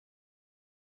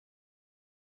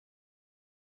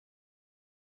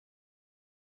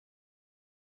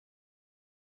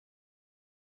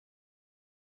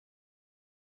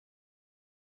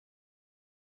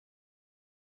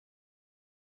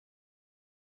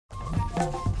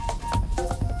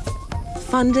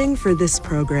Funding for this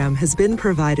program has been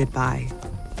provided by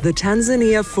the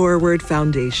Tanzania Forward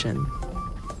Foundation,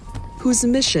 whose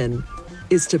mission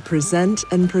is to present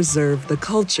and preserve the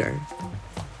culture,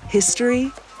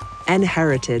 history, and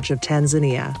heritage of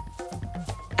Tanzania,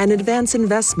 and advance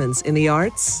investments in the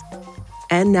arts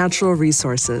and natural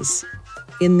resources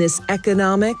in this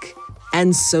economic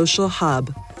and social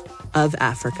hub of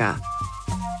Africa.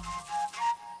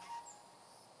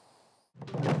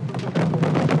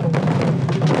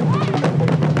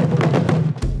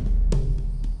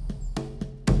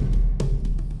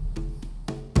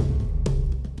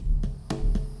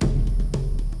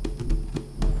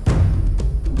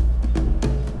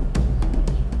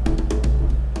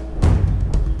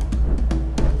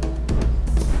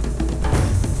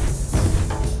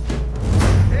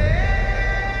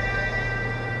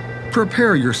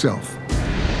 Prepare yourself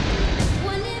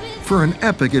for an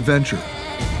epic adventure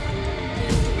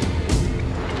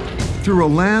through a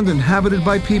land inhabited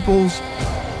by peoples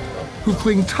who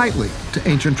cling tightly to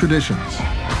ancient traditions,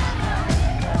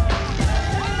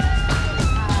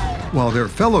 while their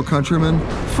fellow countrymen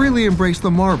freely embrace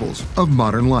the marvels of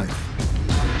modern life.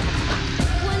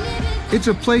 It's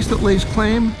a place that lays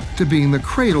claim to being the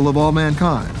cradle of all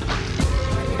mankind,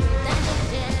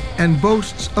 and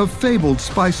boasts of fabled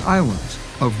spice islands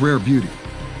of rare beauty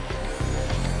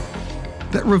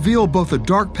that reveal both a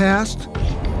dark past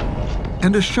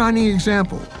and a shining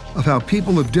example of how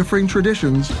people of differing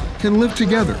traditions can live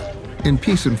together in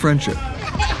peace and friendship.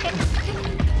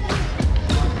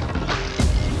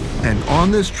 And on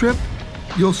this trip,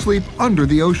 you'll sleep under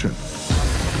the ocean,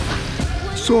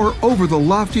 soar over the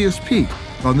loftiest peak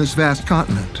on this vast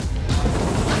continent,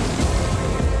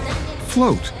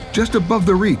 float just above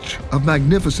the reach of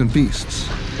magnificent beasts,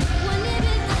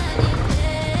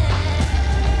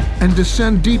 and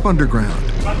descend deep underground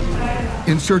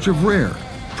in search of rare,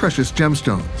 precious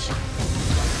gemstones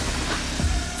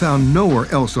found nowhere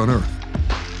else on Earth.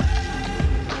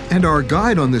 And our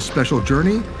guide on this special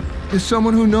journey is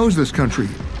someone who knows this country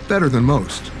better than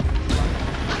most.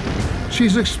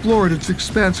 She's explored its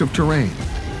expansive terrain,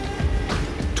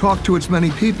 talked to its many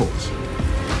peoples,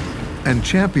 and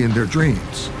championed their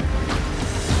dreams.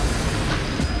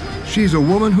 She's a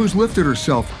woman who's lifted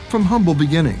herself from humble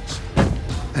beginnings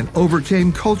and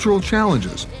overcame cultural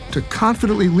challenges to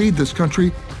confidently lead this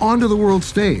country onto the world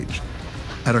stage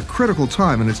at a critical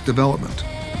time in its development.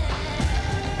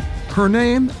 Her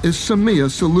name is Samia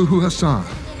Suluhu Hassan,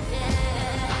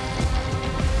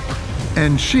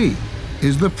 and she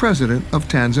is the President of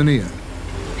Tanzania.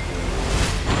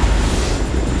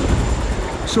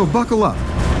 So buckle up.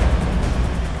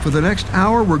 For the next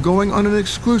hour, we're going on an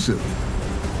exclusive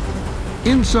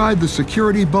inside the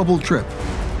security bubble trip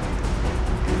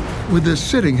with this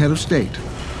sitting head of state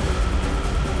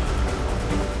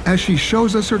as she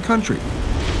shows us her country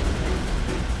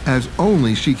as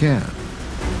only she can.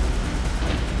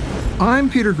 I'm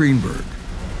Peter Greenberg,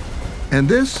 and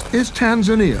this is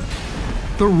Tanzania,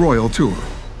 the Royal Tour.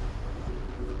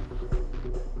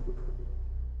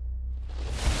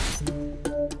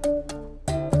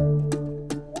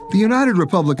 The United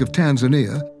Republic of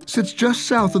Tanzania sits just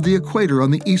south of the equator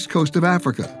on the east coast of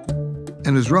Africa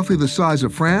and is roughly the size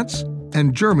of France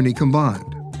and Germany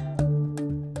combined.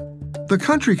 The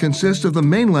country consists of the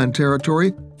mainland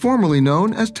territory formerly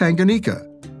known as Tanganyika,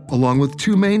 along with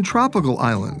two main tropical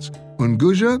islands,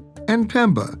 Unguja and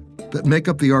Pemba, that make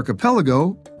up the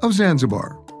archipelago of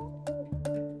Zanzibar.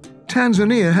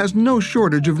 Tanzania has no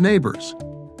shortage of neighbors.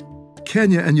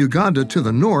 Kenya and Uganda to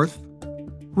the north,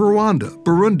 Rwanda,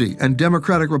 Burundi, and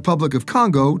Democratic Republic of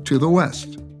Congo to the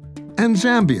west, and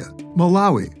Zambia,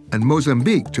 Malawi, and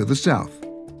Mozambique to the south.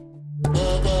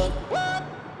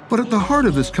 But at the heart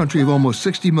of this country of almost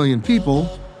 60 million people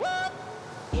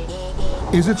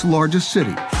is its largest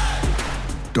city,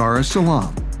 Dar es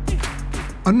Salaam.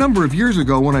 A number of years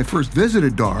ago when I first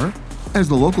visited Dar, as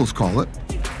the locals call it,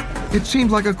 it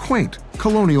seemed like a quaint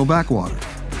colonial backwater.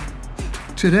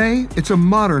 Today, it's a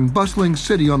modern, bustling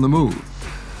city on the move,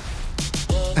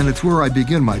 and it's where I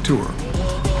begin my tour.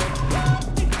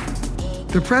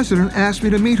 The president asked me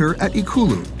to meet her at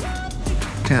Ikulu,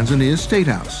 Tanzania's State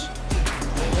House.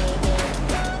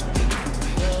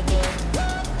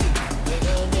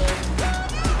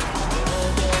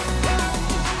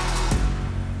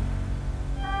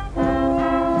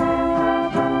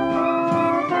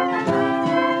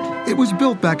 It was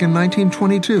built back in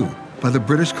 1922 by the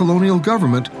British colonial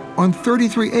government on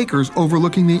 33 acres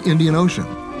overlooking the Indian Ocean.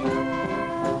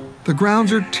 The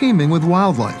grounds are teeming with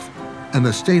wildlife, and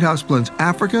the State House blends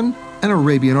African and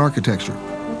Arabian architecture.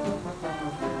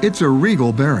 It's a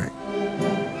regal bearing.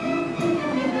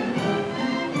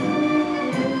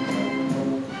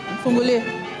 Fungulie.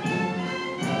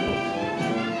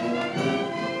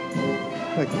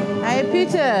 Hi,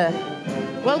 Peter.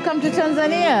 Welcome to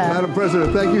Tanzania. Madam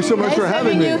President, thank you so much for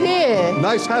having me. Nice having you here.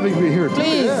 Nice having me here, too.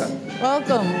 Please, Yeah.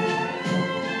 welcome.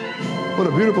 What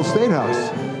a beautiful state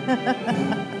house.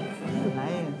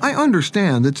 I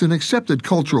understand it's an accepted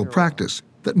cultural practice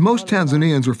that most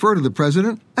Tanzanians refer to the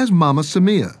president as Mama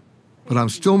Samia, but I'm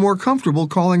still more comfortable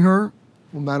calling her.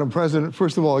 Well, Madam President,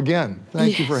 first of all, again,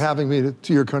 thank you for having me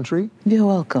to your country. You're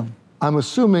welcome. I'm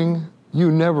assuming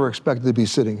you never expected to be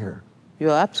sitting here.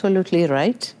 You're absolutely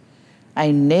right.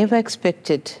 I never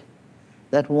expected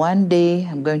that one day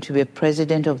I'm going to be a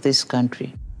president of this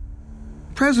country.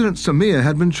 President Samia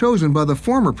had been chosen by the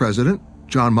former president,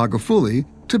 John Magufuli,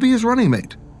 to be his running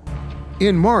mate.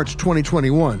 In March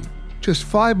 2021, just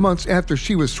 5 months after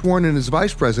she was sworn in as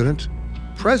vice president,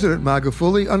 President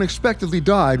Magufuli unexpectedly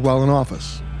died while in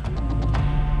office.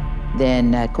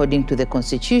 Then, according to the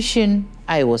Constitution,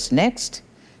 I was next,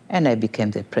 and I became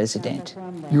the president.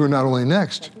 You are not only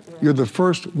next, you're the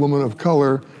first woman of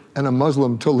color and a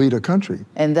Muslim to lead a country.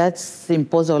 And that's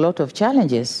imposed a lot of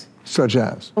challenges. Such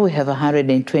as? We have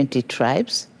 120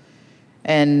 tribes,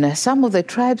 and some of the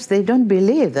tribes, they don't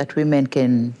believe that women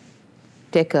can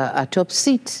take a top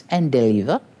seat and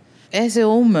deliver. As a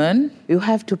woman, you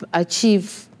have to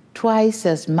achieve twice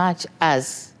as much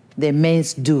as the men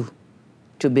do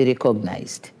to be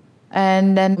recognized.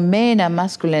 And then men are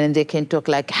masculine and they can talk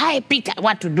like, "Hi, Peter, I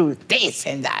want to do this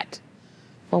and that."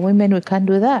 For women, we can't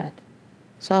do that.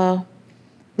 So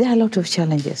there are a lot of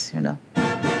challenges, you know.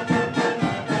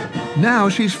 Now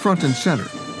she's front and center.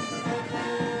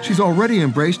 She's already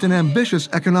embraced an ambitious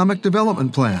economic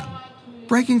development plan,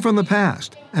 breaking from the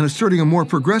past and asserting a more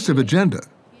progressive agenda,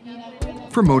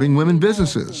 promoting women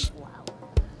businesses,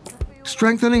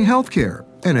 strengthening healthcare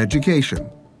and education,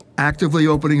 actively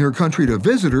opening her country to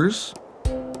visitors,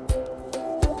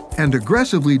 and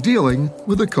aggressively dealing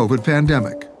with the COVID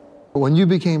pandemic. When you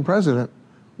became president,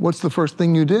 what's the first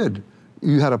thing you did?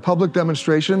 You had a public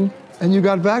demonstration and you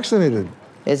got vaccinated.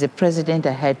 As a president,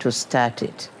 I had to start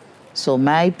it. So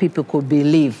my people could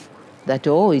believe that,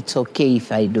 oh, it's okay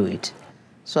if I do it.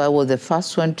 So I was the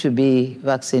first one to be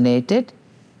vaccinated,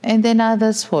 and then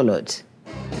others followed.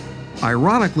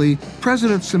 Ironically,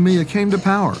 President Samia came to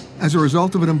power as a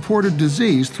result of an imported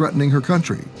disease threatening her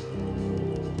country.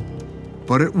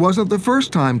 But it wasn't the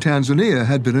first time Tanzania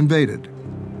had been invaded.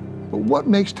 But what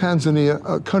makes Tanzania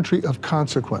a country of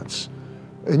consequence?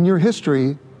 In your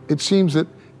history, it seems that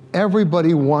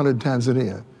everybody wanted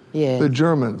Tanzania. Yeah. The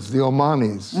Germans, the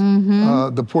Omanis,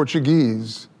 the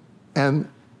Portuguese, and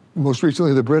most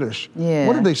recently the British. Yeah.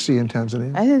 What did they see in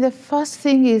Tanzania? I think the first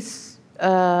thing is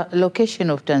location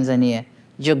of Tanzania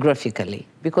geographically,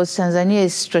 because Tanzania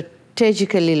is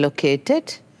strategically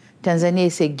located. Tanzania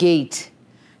is a gate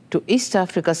to East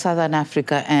Africa, Southern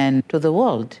Africa, and to the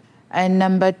world. And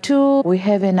number two, we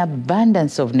have an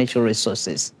abundance of natural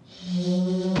resources.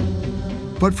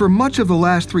 But for much of the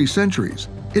last 3 centuries,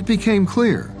 it became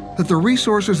clear that the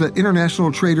resources that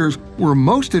international traders were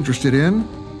most interested in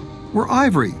were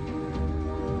ivory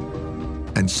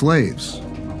and slaves.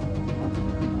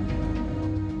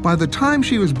 By the time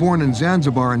she was born in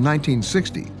Zanzibar in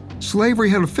 1960, slavery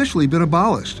had officially been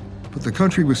abolished, but the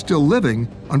country was still living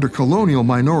under colonial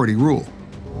minority rule.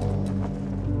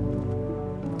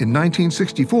 In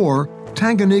 1964,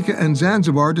 Tanganyika and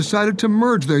Zanzibar decided to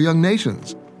merge their young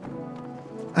nations,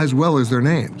 as well as their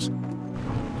names,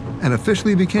 and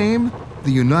officially became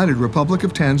the United Republic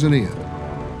of Tanzania.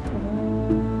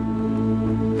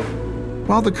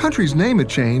 While the country's name had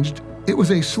changed, it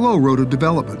was a slow road of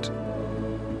development.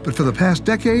 But for the past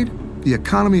decade, the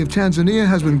economy of Tanzania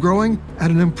has been growing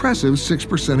at an impressive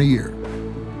 6% a year.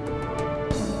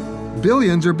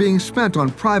 Billions are being spent on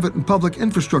private and public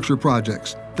infrastructure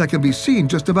projects that can be seen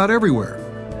just about everywhere.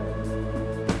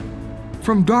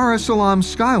 From Dar es Salaam's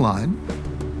skyline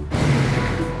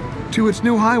to its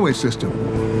new highway system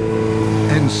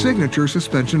and signature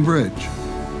suspension bridge.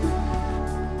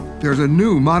 There's a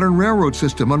new modern railroad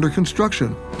system under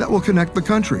construction that will connect the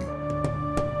country.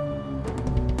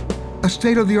 A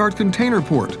state-of-the-art container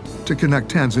port to connect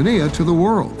Tanzania to the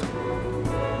world.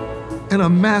 And a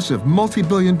massive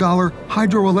multi-billion-dollar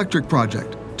hydroelectric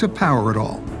project to power it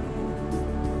all.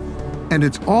 And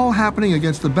it's all happening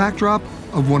against the backdrop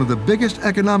of one of the biggest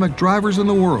economic drivers in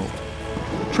the world,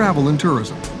 travel and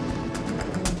tourism.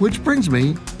 Which brings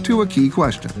me to a key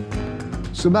question.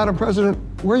 So, Madam President,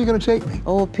 where are you going to take me?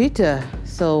 Oh, Peter,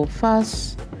 so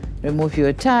first, remove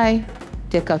your tie,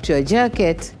 take out your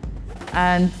jacket,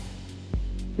 and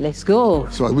let's go.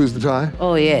 So I lose the tie?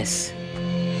 Oh, yes.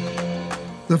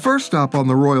 The first stop on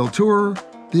the royal tour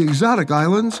the exotic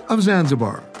islands of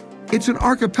Zanzibar. It's an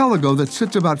archipelago that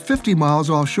sits about 50 miles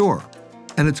offshore,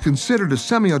 and it's considered a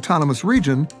semi-autonomous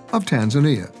region of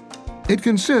Tanzania. It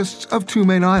consists of two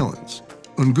main islands,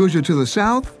 Unguja to the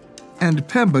south and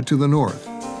Pemba to the north.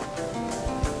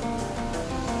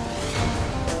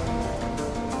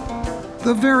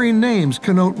 The very names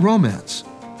connote romance,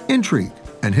 intrigue,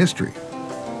 and history.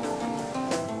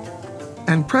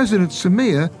 And President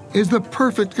Samia is the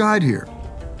perfect guide here,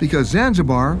 because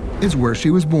Zanzibar is where she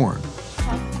was born.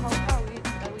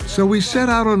 So we set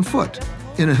out on foot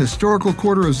in a historical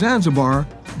quarter of Zanzibar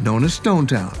known as Stone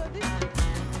Town.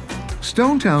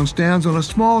 Stone Town stands on a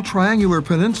small triangular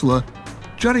peninsula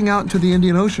jutting out into the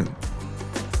Indian Ocean.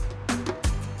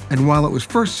 And while it was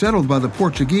first settled by the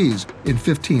Portuguese in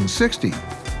 1560,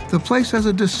 the place has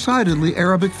a decidedly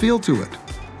Arabic feel to it,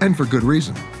 and for good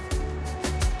reason.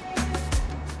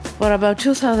 For about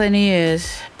 2,000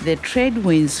 years, the trade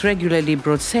winds regularly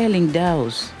brought sailing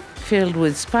dhows filled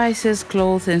with spices,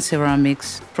 cloth, and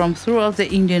ceramics from throughout the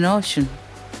Indian Ocean.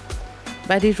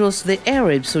 But it was the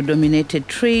Arabs who dominated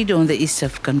trade on the East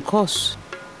African coast.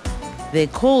 They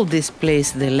called this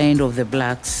place the land of the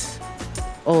blacks,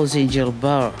 or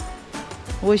Zanzibar,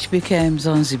 which became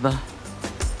Zanzibar.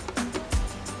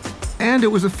 And it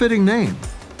was a fitting name,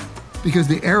 because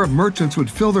the Arab merchants would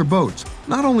fill their boats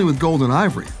not only with gold and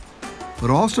ivory, but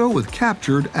also with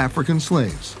captured African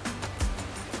slaves.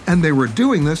 And they were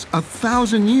doing this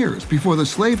 1,000 years before the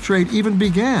slave trade even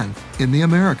began in the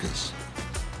Americas.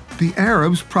 The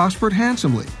Arabs prospered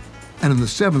handsomely, and in the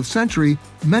 7th century,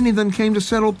 many of them came to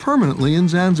settle permanently in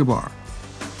Zanzibar.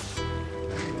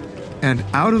 And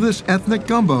out of this ethnic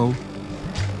gumbo,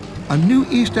 a new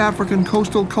East African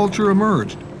coastal culture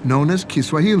emerged, known as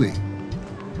Kiswahili,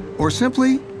 or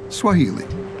simply Swahili.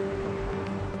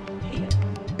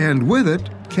 And with it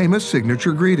came a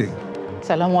signature greeting.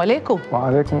 Salaam alaikum. Wa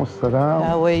alaikum assalam.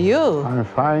 How are you? I'm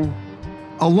fine.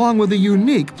 Along with a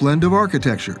unique blend of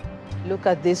architecture. Look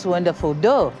at this wonderful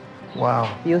door.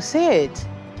 Wow. You see it?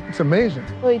 It's amazing.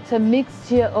 So it's a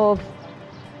mixture of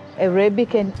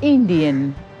Arabic and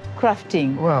Indian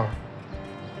crafting. Wow.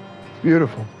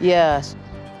 Beautiful. Yes.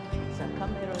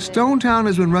 Stone Town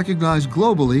has been recognized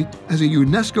globally as a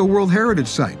UNESCO World Heritage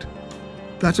Site.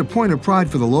 That's a point of pride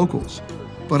for the locals.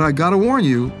 But I gotta warn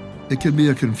you, it can be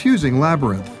a confusing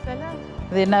labyrinth.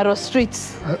 The narrow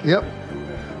streets. Yep.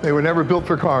 They were never built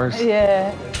for cars.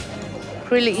 Yeah.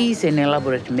 Really is an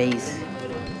elaborate maze.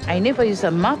 I never use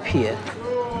a map here.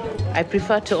 I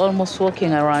prefer to almost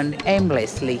walking around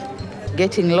aimlessly.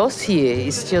 Getting lost here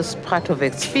is just part of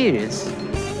experience.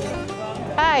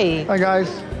 Hi. Hi, guys.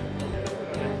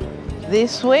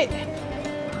 This way.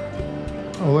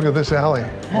 Oh, look at this alley.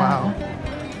 Wow.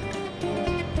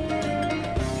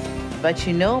 But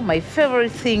you know, my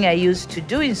favorite thing I used to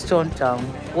do in Stone Town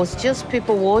was just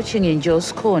people watching in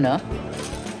Joe's Corner,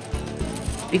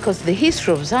 because the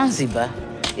history of Zanzibar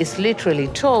is literally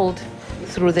told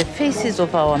through the faces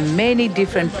of our many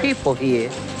different people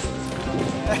here.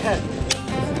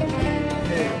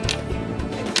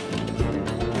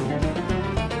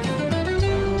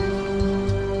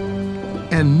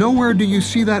 And nowhere do you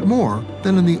see that more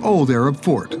than in the old Arab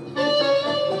fort.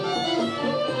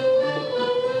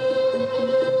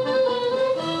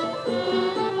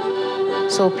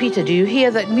 So, Peter, do you hear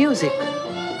that music?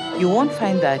 You won't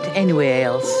find that anywhere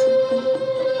else.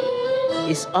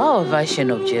 It's our version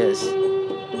of jazz.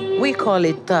 We call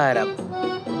it tarab.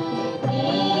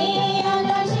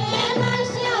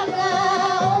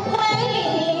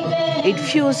 It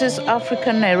fuses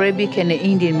African, Arabic, and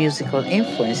Indian musical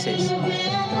influences.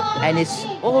 And it's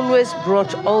always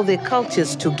brought all the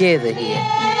cultures together here.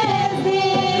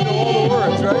 You know all the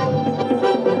words, right?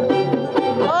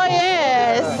 Oh,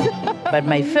 yes! But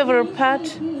my favorite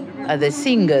part are the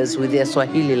singers with their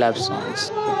Swahili love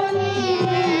songs.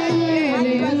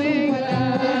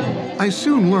 I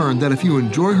soon learned that if you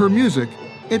enjoy her music,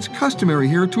 it's customary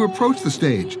here to approach the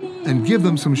stage and give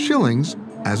them some shillings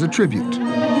as a tribute.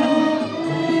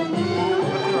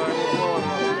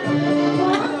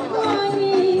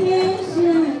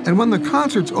 And when the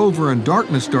concert's over and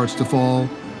darkness starts to fall,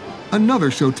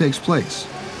 another show takes place.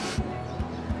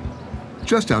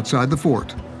 Just outside the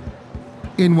fort,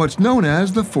 in what's known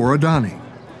as the Forodani,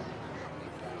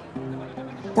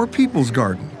 or People's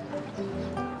Garden.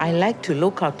 I like to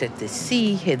look out at the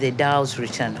sea as the dhows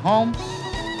return home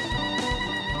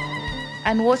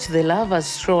and watch the lovers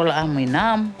stroll arm in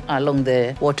arm along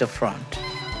the waterfront.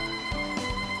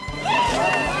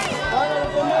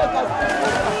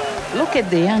 Look at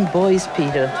the young boys,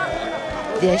 Peter.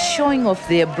 They are showing off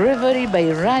their bravery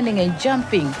by running and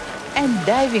jumping and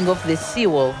diving off the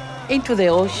seawall into the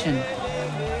ocean.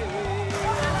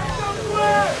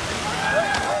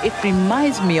 It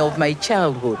reminds me of my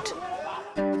childhood.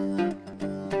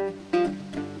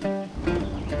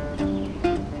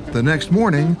 The next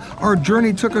morning, our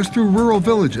journey took us through rural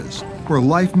villages where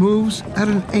life moves at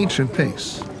an ancient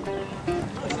pace.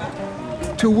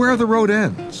 To where the road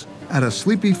ends, at a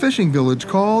sleepy fishing village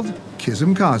called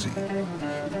Kizimkazi.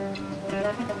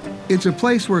 It's a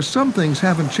place where some things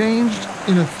haven't changed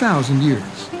in 1,000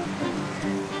 years.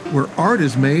 Where art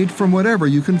is made from whatever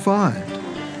you can find.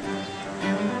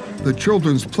 The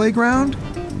children's playground,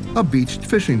 a beached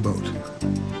fishing boat.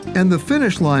 And the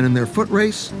finish line in their foot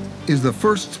race is the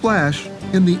first splash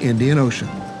in the Indian Ocean.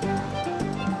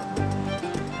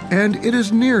 And it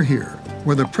is near here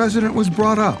where the president was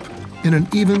brought up in an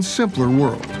even simpler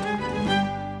world.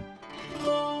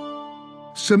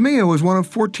 Samia was one of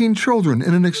 14 children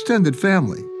in an extended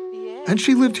family, and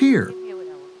she lived here.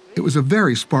 It was a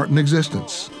very Spartan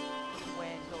existence.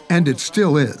 And it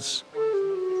still is.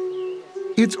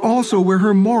 It's also where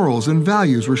her morals and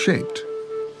values were shaped.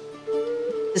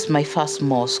 This is my first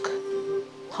mosque.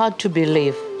 Hard to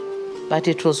believe, but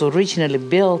it was originally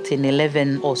built in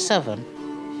 1107.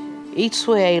 It's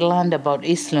where I learned about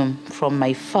Islam from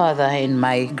my father and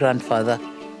my grandfather.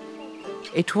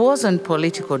 It wasn't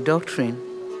political doctrine.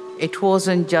 It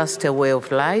wasn't just a way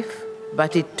of life,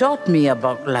 but it taught me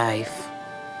about life.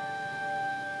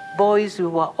 Boys, we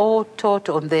were all taught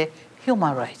on the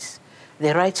human rights,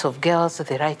 the rights of girls,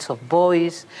 the rights of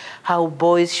boys, how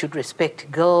boys should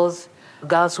respect girls,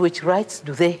 girls, which rights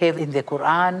do they have in the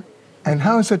Quran. And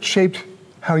how has that shaped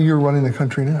how you're running the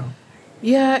country now?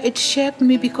 Yeah, it shaped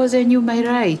me because I knew my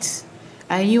rights.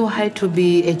 I knew how to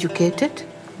be educated,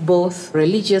 both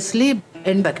religiously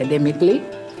and academically.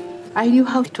 I knew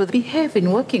how to behave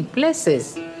in working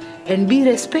places and be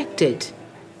respected.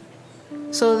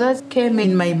 So that came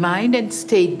in my mind and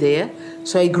stayed there,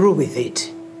 so I grew with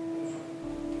it.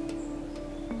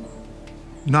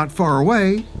 Not far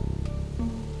away,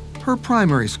 her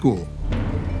primary school.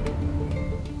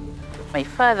 My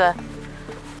father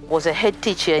was a head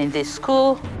teacher in this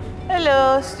school.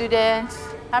 Hello, students.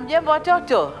 Hamjambo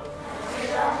watoto?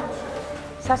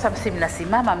 Sasa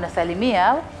mnasimama mnasalimia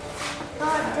au?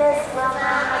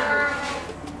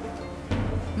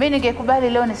 Mimi ningekubali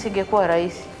leo nisingekuwa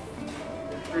rais.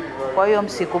 Kwa hiyo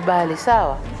msikubali,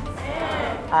 sawa?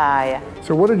 Haya.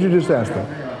 So what did you just ask them?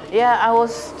 Yeah, I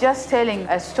was just telling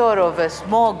a story of a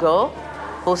small girl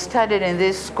who studied in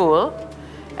this school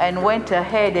and went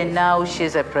ahead and now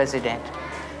she's a president.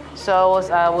 So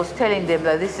I was telling them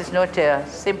that this is not a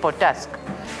simple task.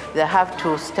 They have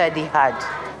to study hard.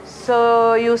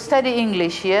 So you study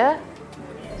English here?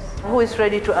 Who is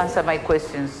ready to answer my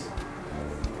questions?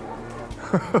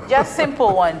 Just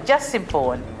simple one, just simple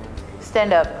one.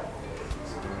 Stand up.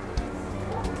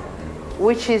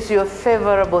 Which is your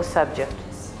favorable subject?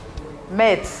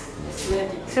 Maths.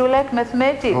 So you like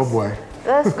mathematics? Oh boy.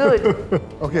 That's good.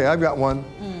 Okay, I've got one.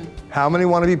 How many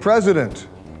want to be president?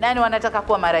 Nani wanataka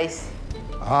kuwa marais?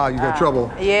 Ah, you got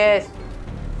trouble. Yes.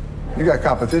 You got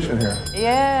competition here.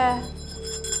 Yeah.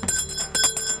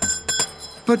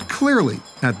 But clearly,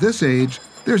 at this age,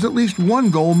 there's at least one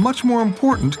goal much more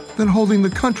important than holding the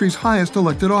country's highest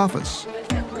elected office.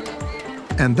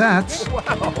 And that's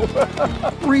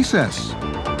recess.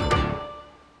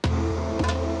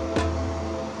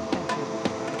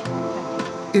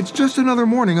 It's just another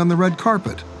morning on the red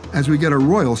carpet as we get a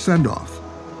royal send-off.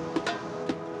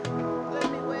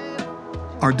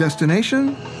 Our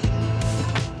destination?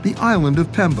 The island of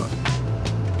Pemba.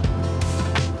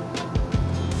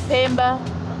 Pemba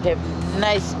have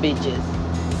nice beaches.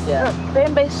 Yeah.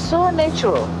 Pemba is so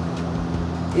natural.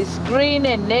 It's green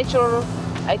and natural.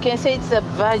 I can say it's a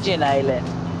virgin island.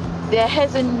 There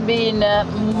hasn't been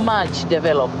much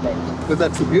development. But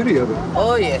that's the beauty of it.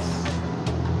 Oh, yes.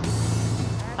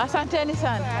 Asanteni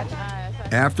sana.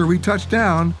 After we touch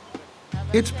down,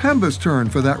 it's Pemba's turn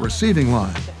for that receiving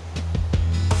line.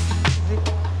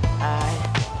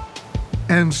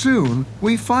 And soon,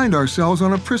 we find ourselves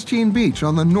on a pristine beach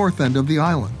on the north end of the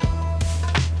island.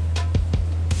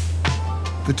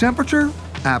 The temperature?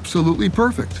 Absolutely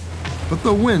perfect, but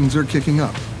the winds are kicking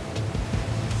up.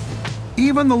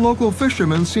 Even the local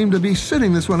fishermen seem to be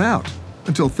sitting this one out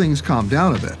until things calm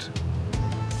down a bit.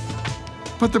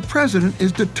 But the president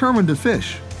is determined to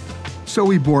fish, so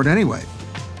we board anyway,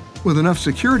 with enough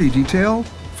security detail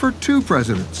for 2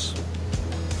 presidents.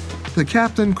 The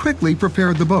captain quickly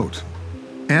prepared the boat,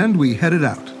 and we headed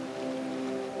out.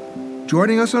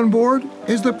 Joining us on board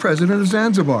is the president of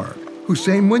Zanzibar,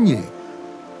 Hussein Mwinyi,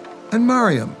 and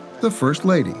Mariam, the First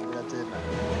Lady.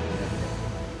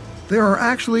 There are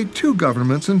actually 2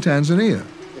 governments in Tanzania.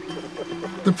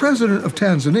 The president of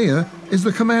Tanzania is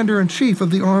the commander-in-chief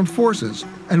of the armed forces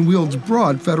and wields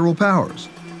broad federal powers,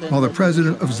 while the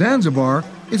president of Zanzibar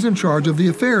is in charge of the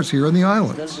affairs here in the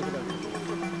islands.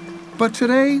 But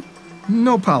today,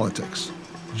 no politics,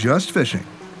 just fishing.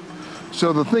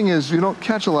 So the thing is, you don't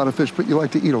catch a lot of fish, but you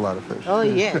like to eat a lot of fish. Oh,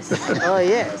 yes. Oh,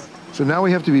 yes. So now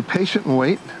we have to be patient and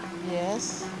wait.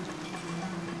 Yes.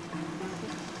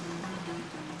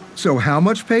 So how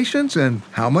much patience and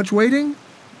how much waiting?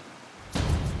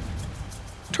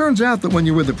 Turns out that when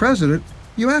you're with the president,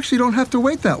 you actually don't have to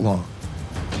wait that long.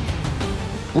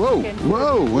 Whoa,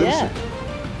 whoa, what is Yeah. it?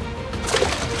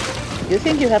 You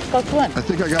think you have caught one? I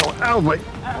think I got one. Ow, wait.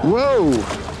 Whoa,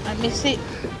 Let me see.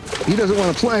 he doesn't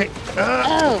want to play.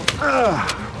 Oh.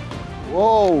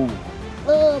 Whoa.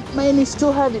 Oh, mine is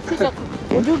too heavy. Peter,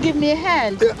 would you give me a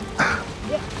hand?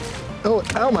 Oh,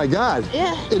 oh my God.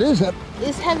 Yeah. It is that.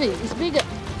 It's heavy. It's bigger.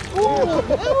 Ooh.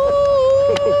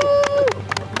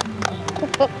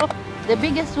 The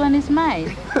biggest one is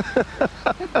mine.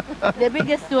 The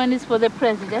biggest one is for the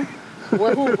president.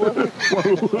 Wahoo, wahoo.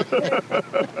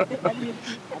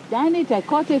 I've done it. I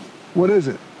caught it. What is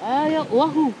it? Yeah,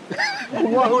 wahoo.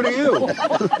 Wahoo to you.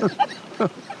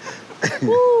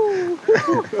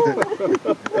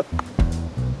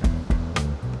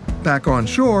 Back on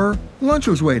shore, lunch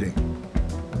was waiting.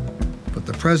 But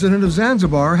the president of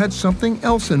Zanzibar had something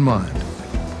else in mind.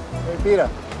 Hey, Peter,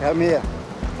 come here.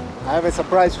 I have a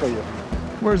surprise for you.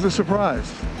 Where's the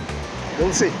surprise?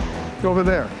 You'll see. Over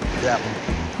there. Yeah.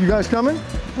 You guys coming?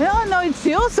 No, it's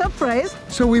your surprise.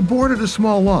 So we boarded a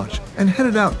small launch and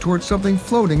headed out towards something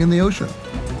floating in the ocean,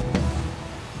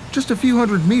 just a few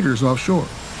hundred meters offshore.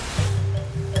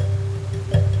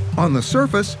 On the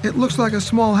surface, it looks like a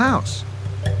small house,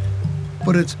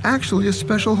 but it's actually a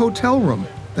special hotel room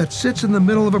that sits in the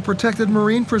middle of a protected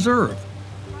marine preserve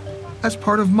as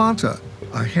part of Manta,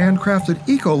 a handcrafted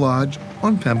eco-lodge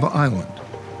on Pemba Island.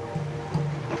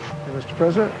 Hey, Mr.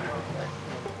 President?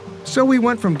 So we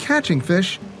went from catching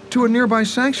fish to a nearby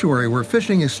sanctuary where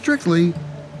fishing is strictly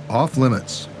off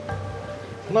limits.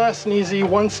 Nice and easy,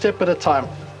 one step at a time.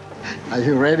 Are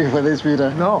you ready for this,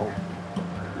 Peter? No.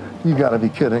 You gotta be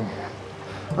kidding.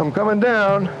 I'm coming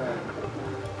down.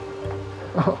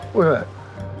 Oh, look at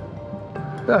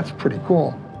that. That's pretty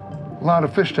cool. A lot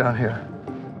of fish down here.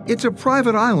 It's a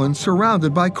private island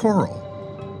surrounded by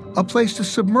coral, a place to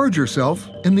submerge yourself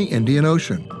in the Indian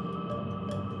Ocean,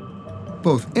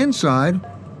 both inside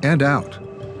and out.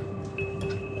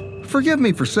 Forgive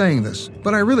me for saying this,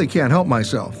 but I really can't help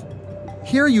myself.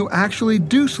 Here you actually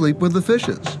do sleep with the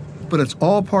fishes, but it's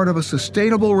all part of a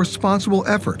sustainable, responsible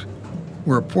effort,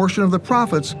 where a portion of the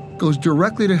profits goes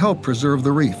directly to help preserve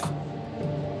the reef.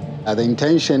 The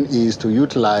intention is to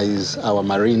utilize our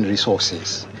marine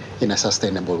resources in a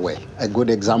sustainable way. A good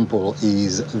example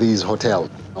is these hotels,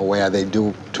 where they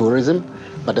do tourism,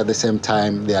 but at the same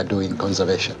time they are doing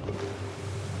conservation.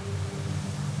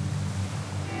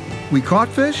 We caught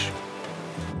fish,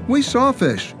 we saw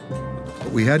fish,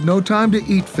 but we had no time to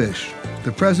eat fish.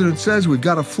 The president says we've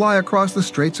got to fly across the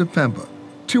Straits of Pemba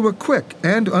to a quick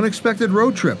and unexpected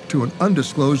road trip to an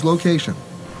undisclosed location.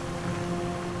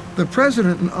 The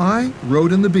president and I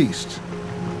rode in the Beast.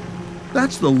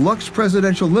 That's the Lux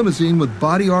presidential limousine with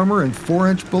body armor and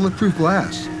 4-inch bulletproof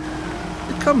glass.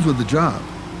 It comes with the job.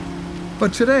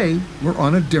 But today, we're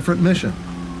on a different mission.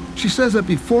 She says that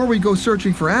before we go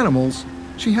searching for animals,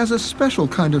 she has a special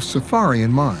kind of safari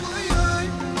in mind.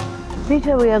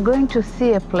 Peter, we are going to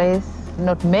see a place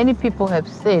not many people have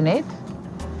seen it.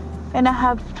 And I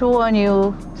have to warn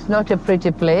you, it's not a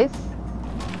pretty place,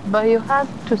 but you have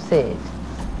to see it.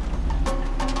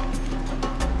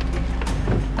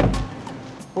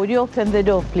 Would you open the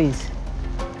door, please?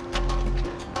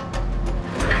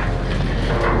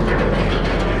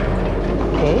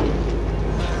 Okay.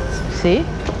 See?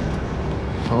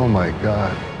 Oh my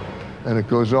God. And it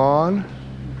goes on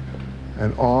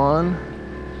and on.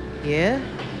 Yeah,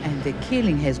 and the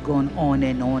killing has gone on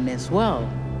and on as well.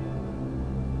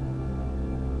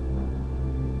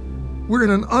 We're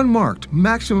in an unmarked,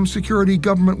 maximum security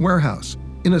government warehouse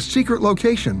in a secret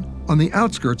location on the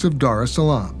outskirts of Dar es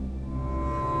Salaam.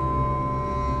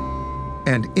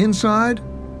 And inside,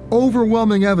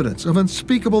 overwhelming evidence of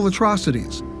unspeakable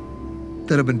atrocities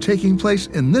that have been taking place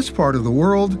in this part of the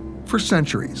world for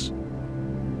centuries.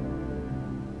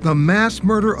 The mass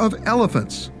murder of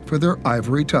elephants for their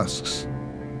ivory tusks.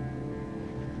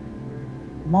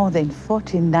 More than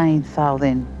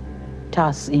 49,000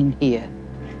 tusks in here.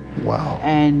 Wow.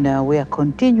 And we are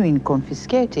continuing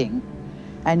confiscating.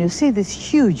 And you see this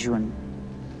huge one.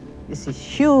 This is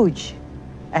huge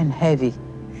and heavy.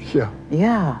 Yeah.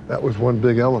 Yeah. That was one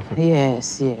big elephant.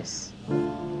 Yes, yes.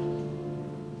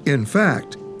 In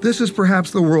fact, this is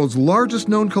perhaps the world's largest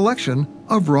known collection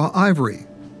of raw ivory,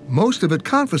 most of it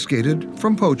confiscated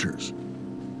from poachers.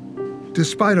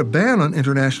 Despite a ban on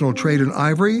international trade in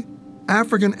ivory,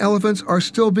 African elephants are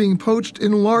still being poached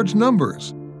in large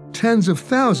numbers, tens of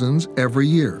thousands every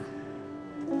year.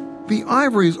 The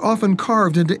ivory is often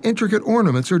carved into intricate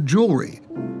ornaments or jewelry,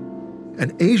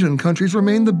 and Asian countries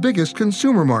remain the biggest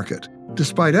consumer market,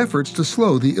 despite efforts to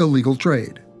slow the illegal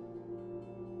trade.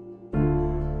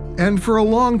 And for a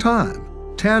long time,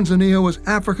 Tanzania was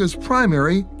Africa's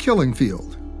primary killing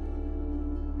field.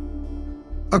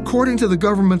 According to the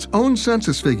government's own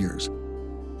census figures,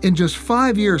 in just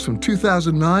 5 years from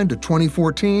 2009 to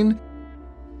 2014,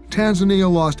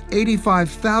 Tanzania lost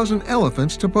 85,000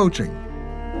 elephants to poaching.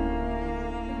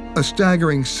 A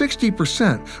staggering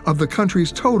 60% of the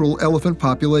country's total elephant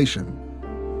population.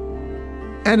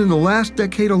 And in the last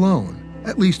decade alone,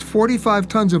 at least 45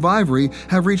 tons of ivory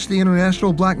have reached the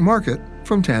international black market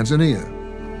from Tanzania,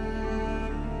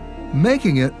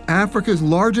 making it Africa's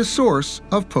largest source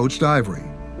of poached ivory.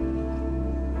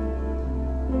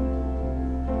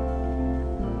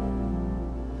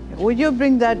 Would you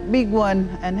bring that big one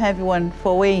and heavy one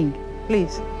for weighing,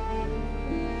 please?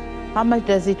 How much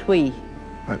does it weigh?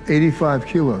 About 85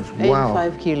 kilos. Wow.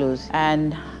 85 kilos.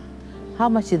 And how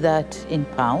much is that in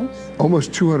pounds?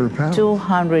 Almost 200 pounds.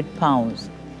 200 pounds.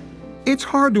 It's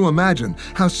hard to imagine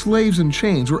how slaves in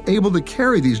chains were able to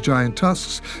carry these giant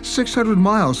tusks 600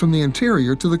 miles from the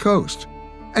interior to the coast,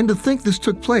 and to think this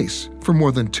took place for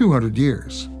more than 200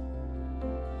 years.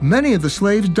 Many of the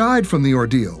slaves died from the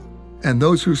ordeal, and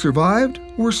those who survived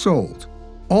were sold,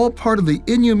 all part of the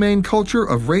inhumane culture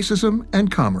of racism and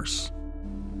commerce.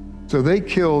 So they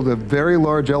killed a very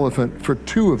large elephant for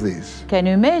 2 of these. Can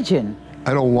you imagine?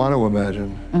 I don't want to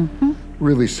imagine.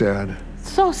 Really sad.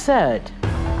 So sad.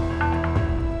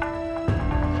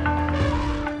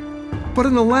 But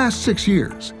in the last 6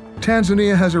 years,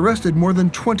 Tanzania has arrested more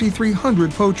than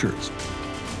 2,300 poachers,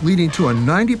 leading to a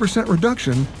 90%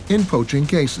 reduction in poaching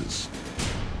cases.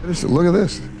 Look at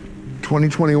this,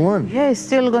 2021. Yeah, it's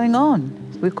still going on.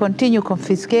 We continue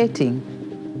confiscating.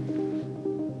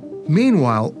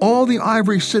 Meanwhile, all the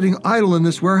ivory sitting idle in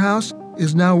this warehouse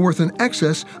is now worth in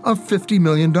excess of $50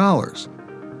 million.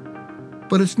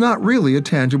 But it's not really a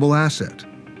tangible asset.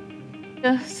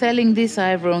 Selling this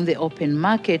ivory on the open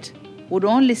market would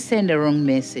only send a wrong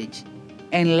message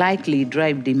and likely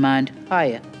drive demand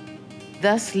higher,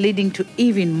 thus leading to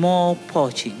even more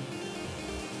poaching.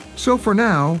 So for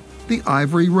now, the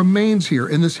ivory remains here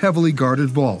in this heavily guarded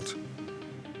vault,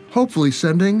 hopefully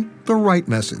sending the right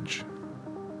message.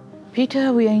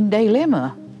 Peter, we are in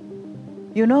dilemma.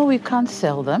 You know, we can't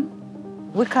sell them.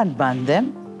 We can't ban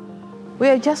them. We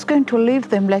are just going to leave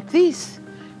them like this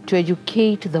to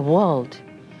educate the world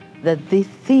that these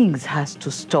things has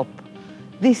to stop.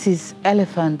 This is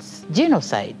elephants'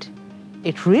 genocide.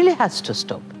 It really has to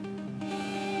stop.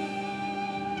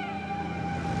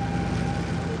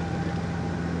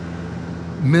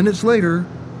 Minutes later,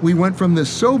 we went from this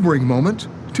sobering moment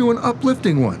to an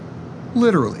uplifting one,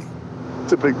 literally.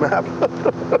 It's a big map.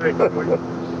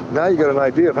 Now you got an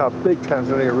idea of how big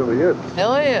Tanzania really is.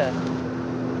 Oh, yeah.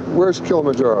 Where's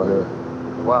Kilimanjaro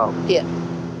here? Wow. Yeah.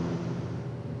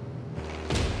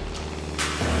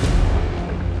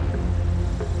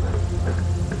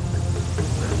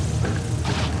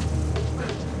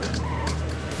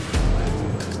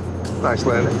 Nice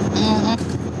landing.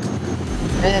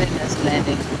 Very nice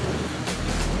landing.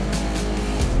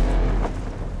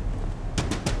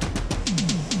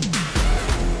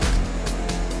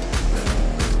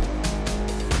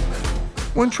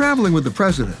 When traveling with the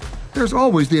president, there's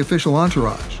always the official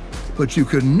entourage, but you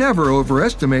could never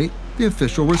overestimate the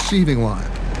official receiving line.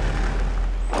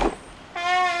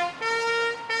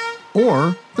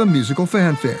 Or the musical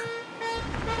fanfare.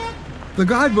 The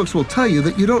guidebooks will tell you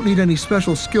that you don't need any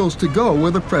special skills to go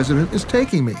where the president is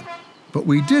taking me, but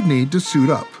we did need to suit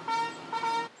up.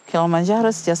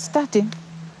 Kilimanjaro's just starting.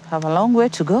 Have a long way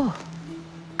to go.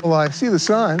 Well, I see the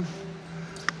sign.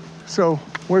 So,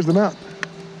 where's the mountain?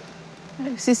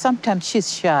 You see, sometimes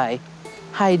she's shy,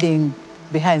 hiding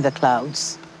behind the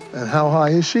clouds. And how high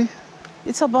is she?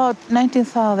 It's about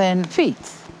 19,000 feet.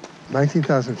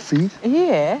 19,000 feet?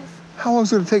 Yes. How long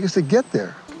is it going to take us to get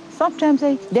there? Sometimes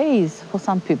 8 days for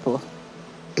some people.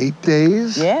 8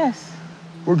 days? Yes.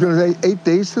 We're going to take 8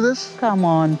 days to this? Come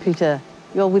on, Peter.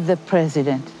 You're with the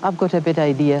president. I've got a better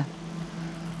idea.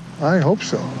 I hope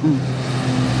so.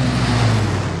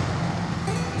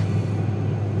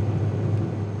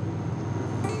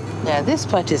 Yeah, this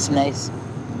part is nice.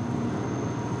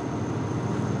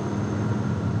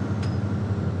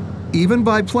 Even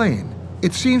by plane,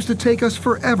 it seems to take us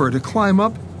forever to climb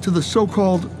up to the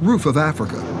so-called roof of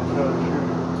Africa.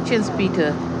 Chins,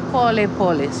 Peter. Pole,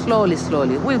 pole. Slowly,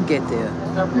 slowly. We'll get there.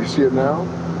 You see it now?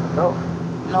 No.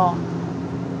 No.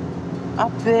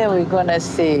 Up there, we're gonna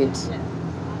see it.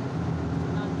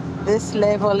 This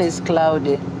level is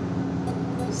cloudy.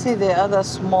 You see the other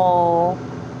small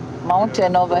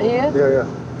mountain over here? Yeah.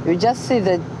 You just see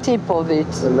the tip of it.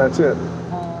 And that's it.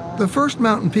 The first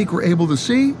mountain peak we're able to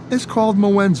see is called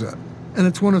Mwenza, and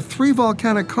it's one of 3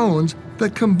 volcanic cones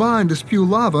that combine to spew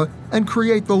lava and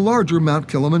create the larger Mount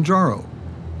Kilimanjaro,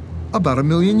 about 1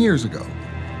 million years ago.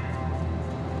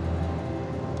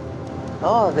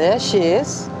 Oh, there she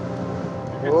is.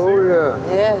 Oh,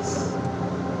 yeah. Yes.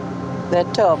 The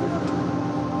top.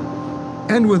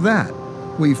 And with that,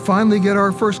 we finally get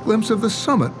our first glimpse of the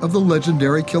summit of the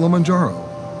legendary Kilimanjaro,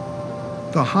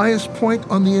 the highest point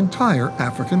on the entire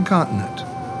African continent.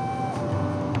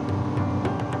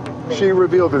 She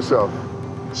revealed herself.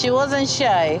 She wasn't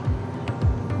shy.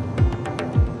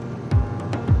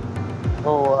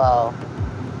 Oh, wow.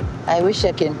 I wish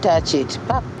I can touch it.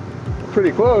 Pop.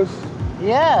 Pretty close.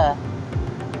 Yeah.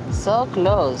 So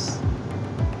close.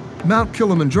 Mount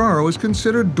Kilimanjaro is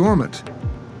considered dormant,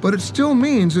 but it still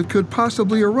means it could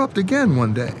possibly erupt again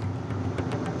one day.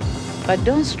 But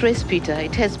don't stress, Peter.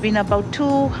 It has been about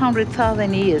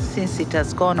 200,000 years since it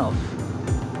has gone off.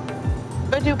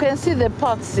 But you can see the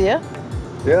pots here.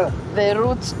 Yeah. The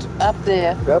roots up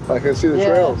there. Yep, I can see the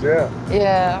trails, yeah.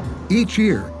 Yeah. Each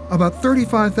year, about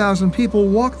 35,000 people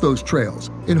walk those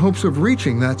trails in hopes of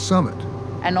reaching that summit.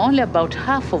 And only about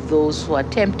half of those who are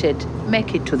tempted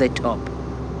make it to the top.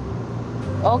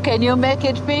 Oh, can you make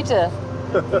it, Peter?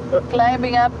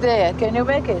 Climbing up there. Can you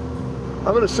make it?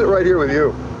 I'm going to sit right here with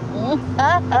you. Look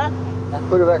at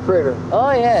that crater.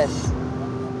 Oh, yes.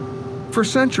 For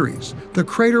centuries, the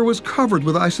crater was covered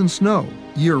with ice and snow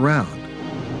year-round.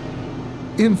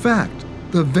 In fact,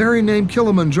 the very name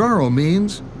Kilimanjaro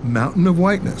means Mountain of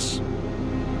Whiteness.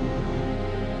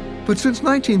 But since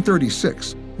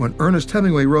 1936, when Ernest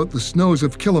Hemingway wrote The Snows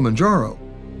of Kilimanjaro,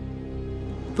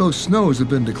 those snows have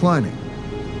been declining.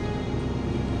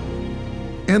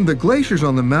 And the glaciers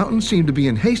on the mountain seem to be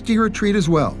in hasty retreat as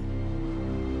well.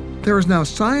 There is now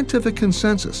scientific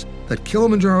consensus that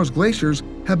Kilimanjaro's glaciers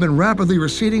have been rapidly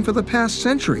receding for the past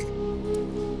century,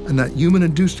 and that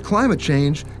human-induced climate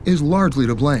change is largely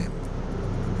to blame.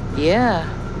 Yeah,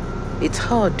 it's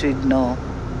hard to ignore.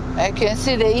 I can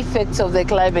see the effects of the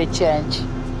climate change.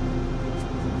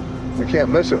 You can't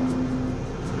miss it.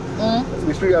 At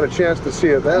least we got a chance to see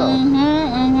it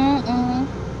now.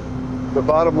 The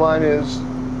bottom line is,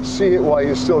 see it while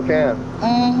you still can.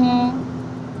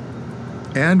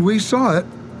 And we saw it.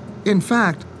 In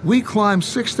fact, we climbed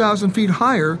 6,000 feet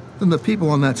higher than the people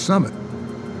on that summit.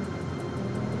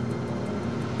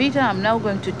 Peter, I'm now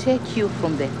going to take you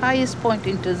from the highest point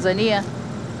in Tanzania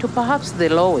to perhaps the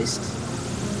lowest.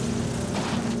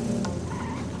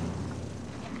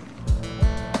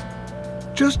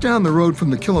 Just down the road from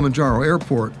the Kilimanjaro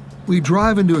airport, we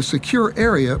drive into a secure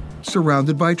area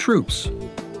surrounded by troops,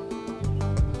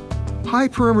 high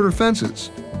perimeter fences,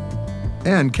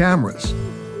 and cameras.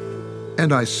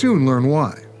 And I soon learn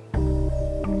why.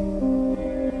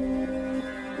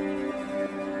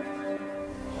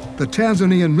 The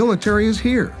Tanzanian military is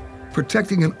here,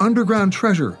 protecting an underground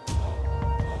treasure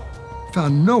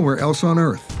found nowhere else on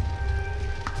Earth.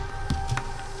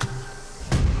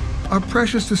 A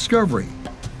precious discovery,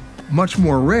 much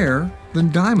more rare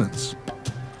than diamonds.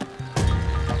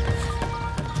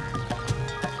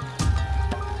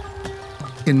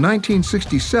 In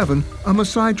 1967, a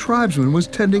Maasai tribesman was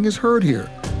tending his herd here,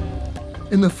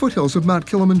 in the foothills of Mount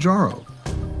Kilimanjaro,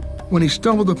 when he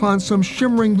stumbled upon some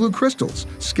shimmering blue crystals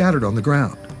scattered on the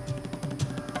ground.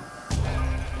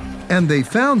 And they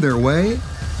found their way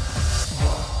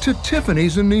to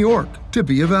Tiffany's in New York to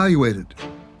be evaluated.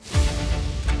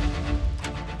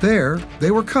 There,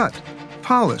 they were cut,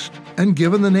 polished, and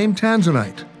given the name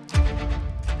Tanzanite,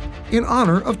 in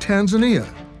honor of Tanzania,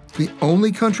 the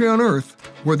only country on Earth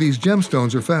where these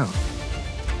gemstones are found.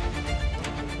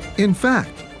 In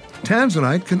fact,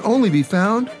 Tanzanite can only be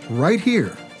found right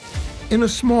here, in a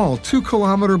small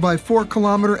 2-kilometer by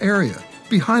 4-kilometer area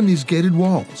behind these gated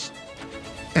walls.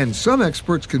 And some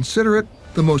experts consider it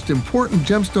the most important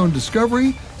gemstone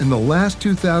discovery in the last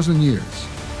 2,000 years.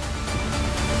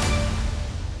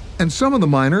 And some of the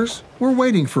miners were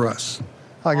waiting for us.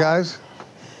 Hi, guys.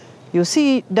 You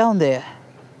see down there,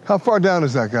 How far down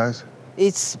is that, guys?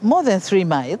 it's more than 3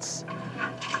 miles.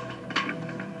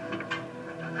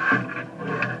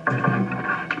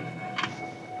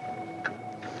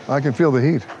 I can feel the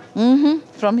heat.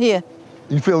 From here.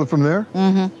 You feel it from there?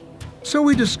 So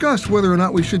we discussed whether or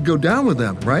not we should go down with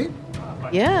them, right?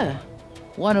 Yeah,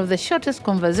 one of the shortest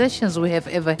conversations we have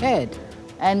ever had.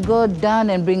 And go down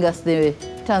and bring us the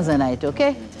Tanzanite,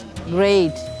 okay?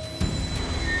 Great.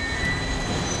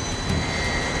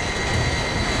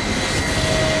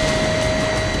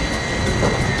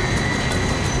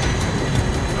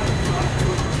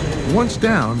 Once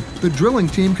down, the drilling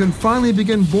team can finally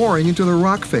begin boring into the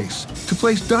rock face to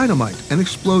place dynamite and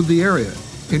explode the area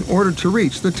in order to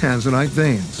reach the Tanzanite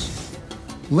veins.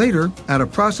 Later, at a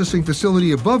processing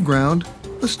facility above ground,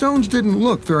 the stones didn't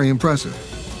look very impressive.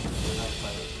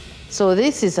 So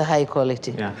this is a high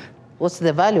quality. Yeah. What's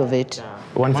the value of it?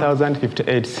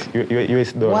 1,058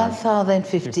 US dollars.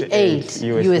 1,058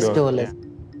 US dollars.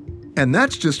 And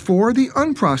that's just for the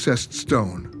unprocessed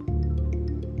stone.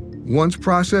 Once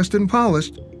processed and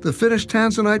polished, the finished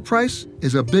Tanzanite price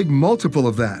is a big multiple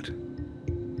of that.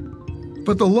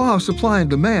 But the law of supply and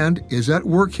demand is at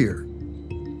work here.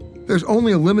 There's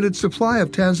only a limited supply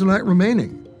of Tanzanite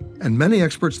remaining, and many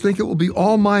experts think it will be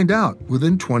all mined out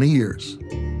within 20 years.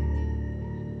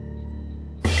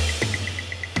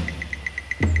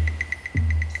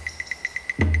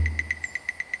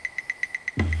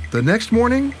 The next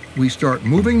morning, we start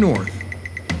moving north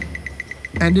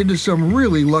and into some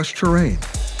really lush terrain.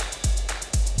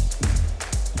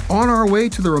 On our way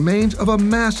to the remains of a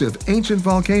massive ancient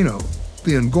volcano,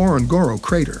 the Ngorongoro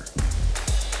crater,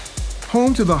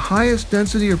 home to the highest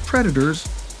density of predators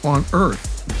on Earth.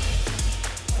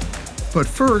 But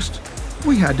first,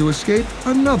 we had to escape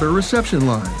another reception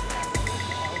line.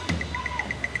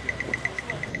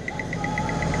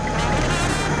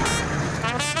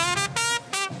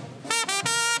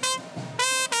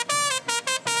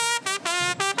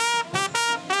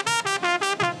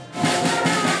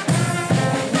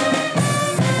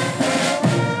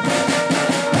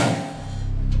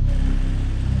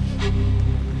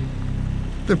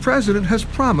 The president has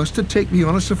promised to take me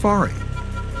on a safari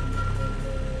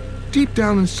deep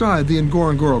down inside the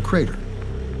Ngorongoro crater.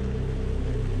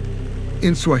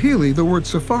 In Swahili, the word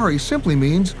safari simply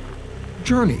means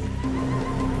journey.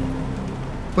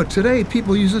 But today,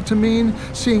 people use it to mean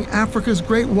seeing Africa's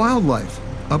great wildlife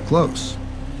up close.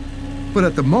 But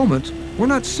at the moment, we're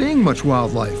not seeing much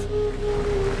wildlife,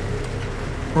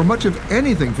 or much of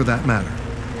anything for that matter.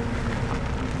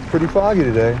 It's pretty foggy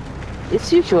today.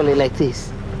 It's usually like this.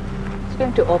 It's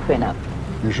going to open up.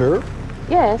 You sure?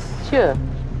 Yes, sure.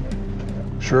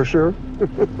 Sure.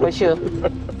 For sure.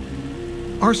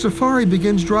 Our safari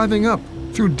begins driving up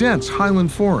through dense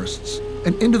highland forests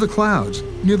and into the clouds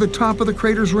near the top of the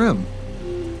crater's rim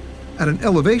at an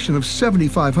elevation of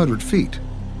 7,500 feet.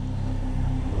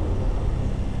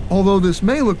 Although this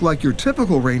may look like your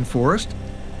typical rainforest,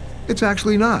 it's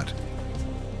actually not.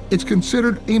 It's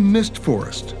considered a mist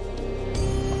forest.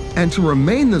 And to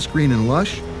remain this green and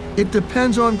lush, it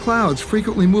depends on clouds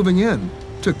frequently moving in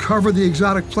to cover the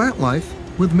exotic plant life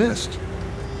with mist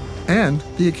and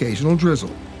the occasional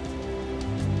drizzle.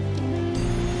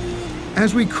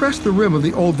 As we crest the rim of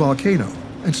the old volcano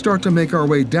and start to make our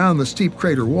way down the steep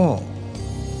crater wall,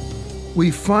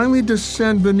 we finally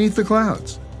descend beneath the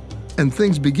clouds and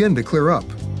things begin to clear up,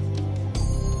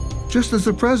 just as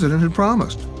the president had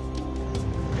promised.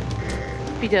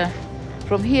 Peter,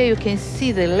 from here you can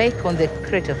see the lake on the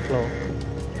crater floor.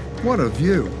 What a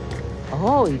view.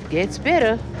 Oh, it gets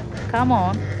better. Come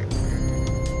on.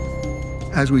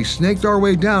 As we snaked our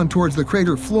way down towards the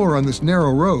crater floor on this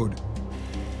narrow road,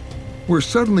 we're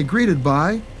suddenly greeted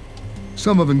by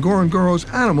some of Ngorongoro's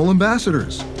animal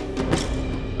ambassadors.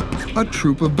 A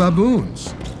troop of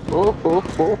baboons.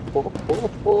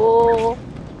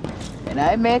 Can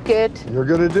I make it? You're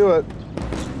gonna do it.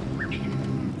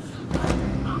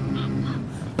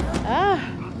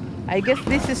 I guess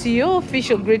this is your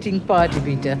official greeting party,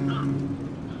 Peter.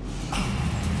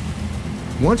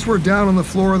 Once we're down on the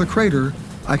floor of the crater,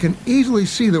 I can easily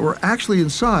see that we're actually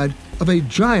inside of a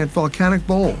giant volcanic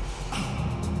bowl,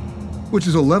 which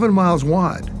is 11 miles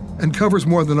wide and covers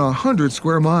more than 100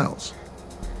 square miles.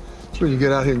 So when you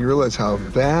get out here and you realize how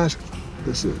vast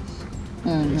this is.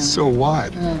 It's so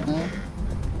wide.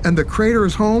 And the crater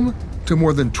is home to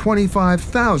more than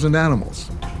 25,000 animals.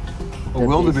 A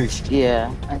wildebeest.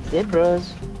 Yeah, and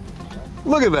zebras.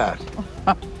 Look at that.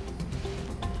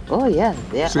 Oh, yeah.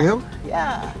 They are. See them?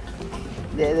 Yeah.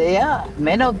 There they are.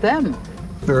 Many of them.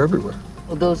 They're everywhere.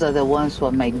 Those are the ones who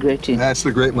are migrating. That's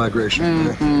the Great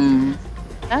Migration.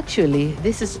 Actually,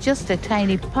 this is just a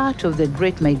tiny part of the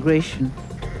Great Migration,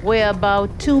 where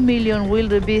about 2 million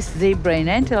wildebeest, zebra, and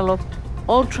antelope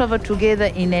all travel together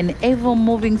in an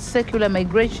ever-moving circular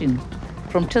migration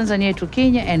from Tanzania to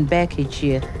Kenya and back each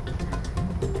year.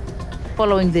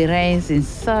 following the rains in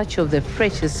search of the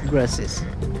freshest grasses.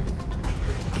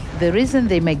 The reason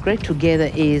they migrate together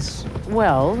is,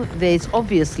 well, there is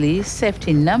obviously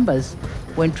safety in numbers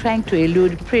when trying to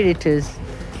elude predators,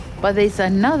 but there is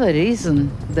another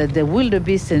reason that the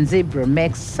wildebeest and zebra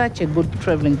make such a good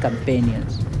traveling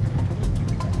companions.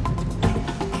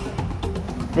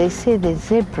 They say the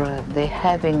zebra, they're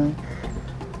having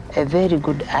a very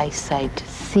good eyesight,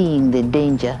 seeing the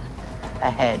danger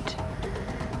ahead.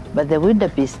 But the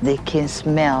wildebeest, they can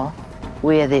smell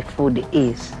where the food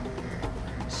is.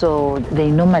 So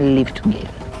they normally live together.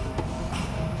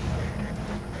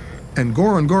 And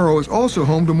Ngorongoro is also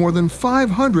home to more than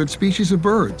 500 species of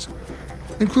birds,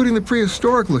 including the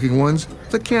prehistoric-looking ones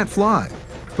that can't fly,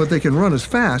 but they can run as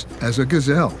fast as a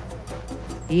gazelle.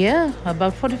 Yeah,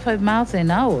 about 45 miles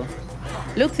an hour.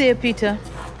 Look there, Peter.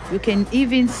 You can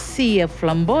even see a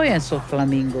flamboyance of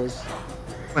flamingos.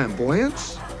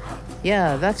 Flamboyance?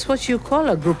 Yeah, that's what you call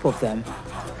a group of them.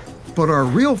 But our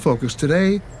real focus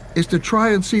today is to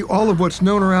try and see all of what's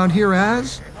known around here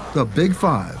as the Big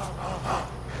Five.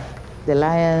 The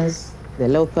lions, the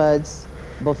leopards,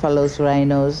 buffaloes,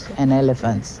 rhinos, and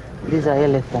elephants. These are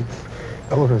elephants.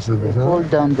 Elephants live in, huh? Hold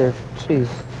down the trees.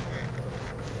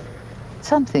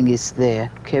 Something is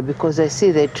there, okay, because I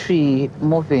see the tree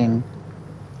moving.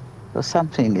 So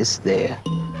something is there.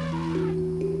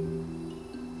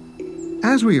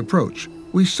 As we approach,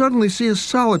 we suddenly see a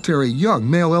solitary young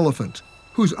male elephant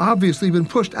who's obviously been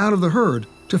pushed out of the herd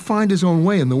to find his own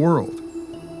way in the world.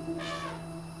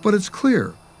 But it's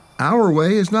clear, our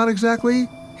way is not exactly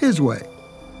his way.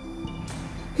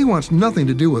 He wants nothing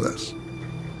to do with us.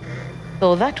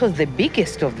 So that was the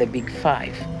biggest of the big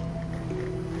five.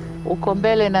 Uko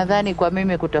mbele nadhani kwa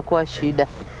mimi kutakuwa shida.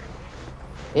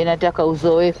 Inataka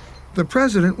uzoefu. The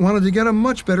president wanted to get a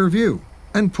much better view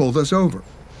and pulled us over.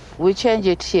 We change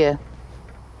it here.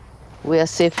 We are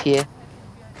safe here.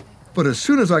 But as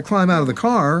soon as I climb out of the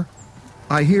car,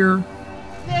 I hear,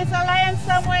 "There's a lion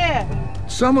somewhere."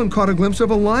 Someone caught a glimpse of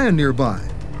a lion nearby.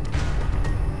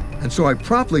 And so I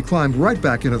promptly climbed right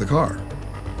back into the car.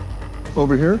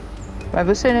 Over here? Have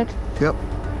you seen it? Yep.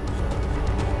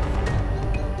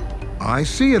 I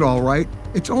see it all right.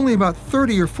 It's only about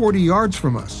 30 or 40 yards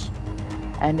from us.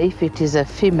 And if it is a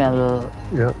female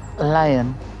Yep.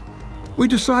 lion, We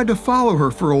decide to follow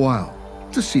her for a while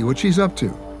to see what she's up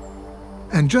to.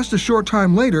 And just a short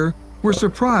time later, we're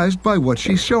surprised by what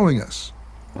she's showing us.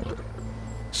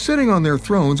 Sitting on their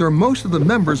thrones are most of the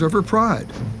members of her pride.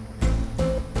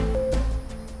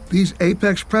 These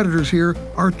apex predators here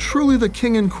are truly the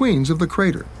king and queens of the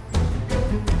crater.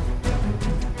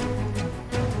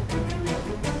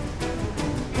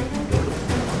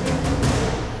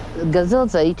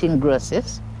 gazelles are eating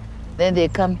grasses. Then they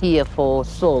come here for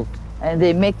salt, and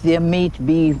they make their meat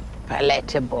be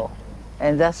palatable.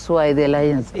 And that's why the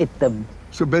lions eat them.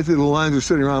 So basically the lions are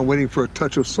sitting around waiting for a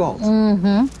touch of salt.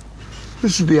 Mm-hmm.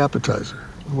 This is the appetizer.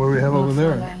 What do we have over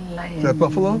there? Is that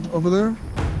buffalo over there?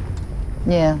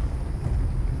 Yeah.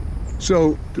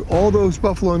 So do all those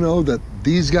buffalo know that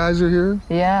these guys are here?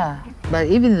 Yeah, but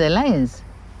even the lions,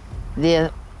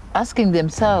 they're asking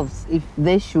themselves if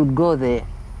they should go there,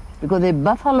 because the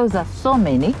buffaloes are so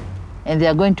many, and they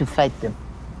are going to fight them.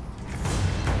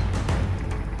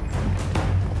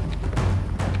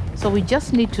 So we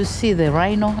just need to see the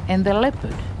rhino and the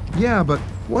leopard. Yeah, but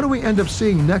what do we end up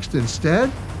seeing next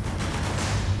instead?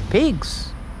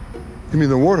 Pigs. You mean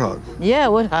the warthog? Yeah,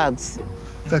 warthogs.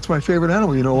 That's my favorite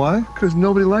animal. You know why? Because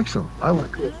nobody likes them. I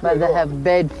like them. But they have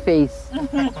bad face.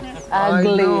 Ugly. I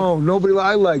know. Nobody.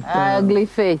 I like them. Ugly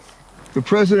face. The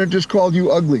president just called you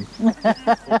ugly.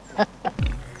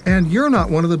 And you're not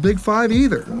one of the big five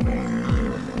either.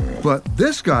 But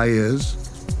this guy is.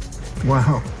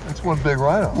 Wow. That's one big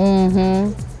rhino.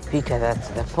 Mm-hmm. Peter, that's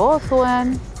the fourth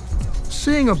one.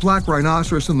 Seeing a black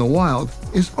rhinoceros in the wild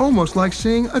is almost like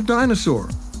seeing a dinosaur.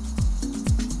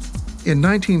 In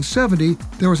 1970,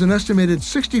 there was an estimated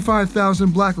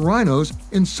 65,000 black rhinos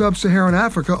in sub-Saharan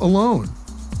Africa alone.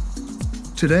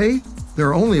 Today, there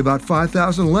are only about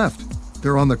 5,000 left.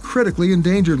 They're on the critically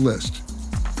endangered list.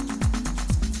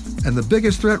 And the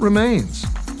biggest threat remains: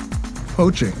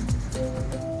 poaching.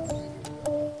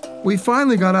 We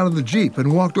finally got out of the Jeep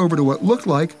and walked over to what looked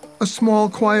like a small,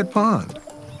 quiet pond.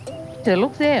 Hey,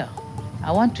 look there.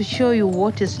 I want to show you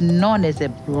what is known as a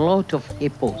bloat of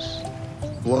hippos.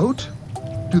 Float?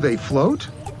 Do they float?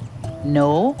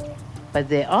 No, but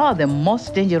they are the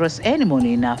most dangerous animal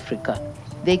in Africa.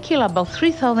 They kill about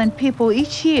 3,000 people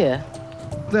each year.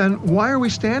 Then why are we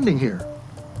standing here?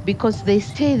 Because they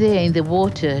stay there in the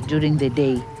water during the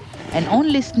day and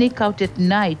only sneak out at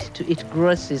night to eat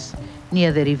grasses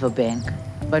near the riverbank.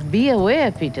 But be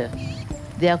aware, Peter,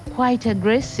 they are quite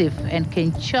aggressive and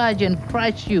can charge and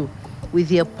crush you with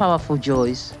their powerful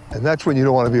jaws. And that's when you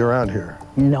don't want to be around here.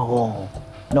 No,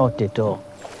 not at all.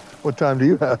 What time do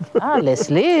you have? Let's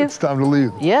leave. It's time to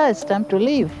leave. Yeah, it's time to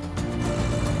leave.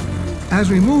 As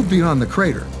we move beyond the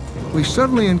crater, we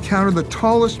suddenly encounter the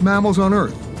tallest mammals on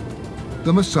Earth,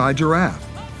 the Maasai giraffe,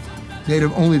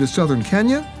 native only to southern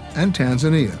Kenya and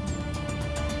Tanzania.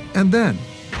 And then,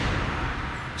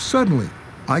 suddenly,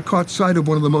 I caught sight of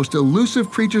one of the most elusive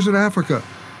creatures in Africa,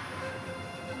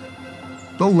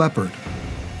 the leopard.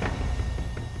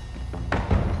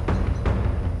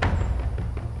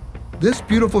 This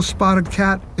beautiful spotted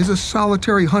cat is a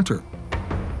solitary hunter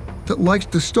that likes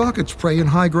to stalk its prey in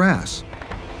high grass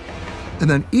and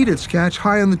then eat its catch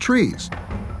high in the trees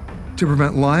to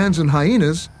prevent lions and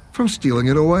hyenas from stealing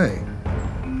it away.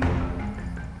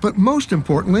 But most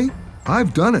importantly,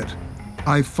 I've done it.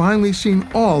 I've finally seen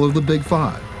all of the big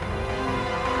five.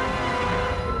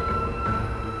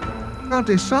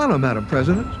 Asante sana, Madam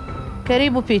President.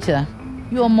 Karibu, Peter.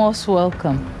 You are most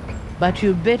welcome. But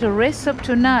you better rest up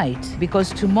tonight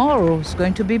because tomorrow is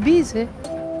going to be busy.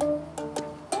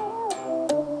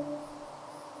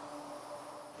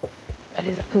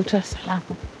 Salaam.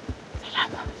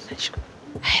 Salaam.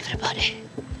 Hi, everybody.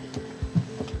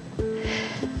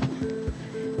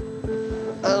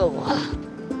 Oh.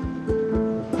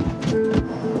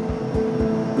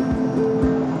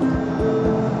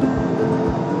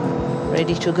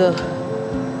 Ready to go?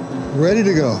 Ready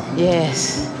to go.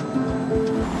 Yes.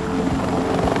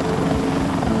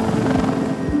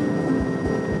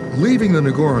 Leaving the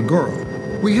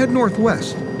Ngorongoro, we head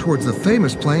northwest towards the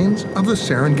famous plains of the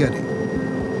Serengeti.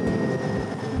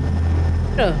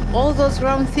 All those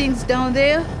round things down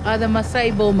there are the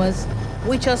Maasai bomas,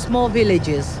 which are small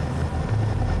villages.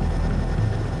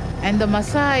 And the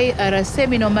Maasai are a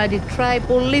semi-nomadic tribe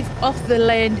who live off the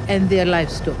land and their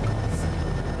livestock.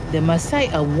 The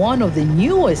Maasai are one of the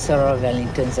newest survivors in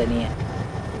Tanzania.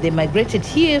 They migrated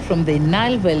here from the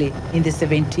Nile Valley in the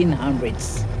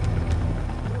 1700s.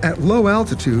 At low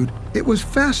altitude, it was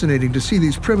fascinating to see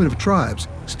these primitive tribes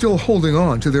still holding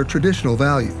on to their traditional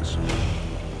values.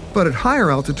 But at higher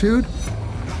altitude,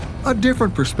 a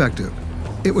different perspective.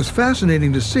 It was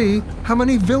fascinating to see how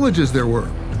many villages there were.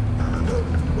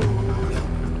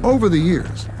 Over the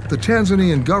years, the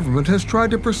Tanzanian government has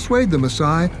tried to persuade the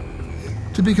Maasai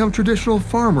to become traditional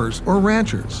farmers or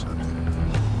ranchers.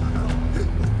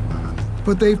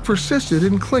 But they've persisted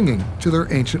in clinging to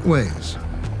their ancient ways.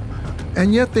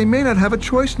 And yet they may not have a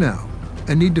choice now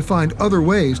and need to find other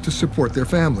ways to support their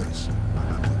families.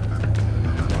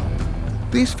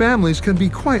 These families can be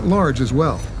quite large as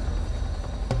well.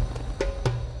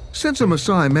 Since a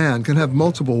Maasai man can have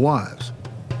multiple wives,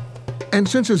 and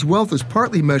since his wealth is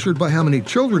partly measured by how many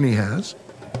children he has,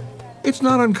 it's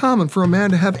not uncommon for a man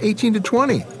to have 18 to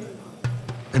 20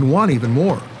 and want even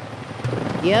more.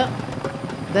 Yeah,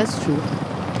 that's true.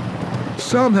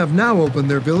 Some have now opened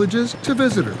their villages to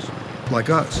visitors, like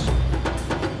us.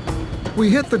 We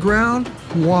hit the ground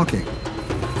walking.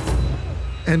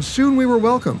 And soon we were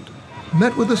welcomed,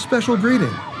 met with a special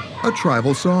greeting, a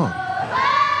tribal song.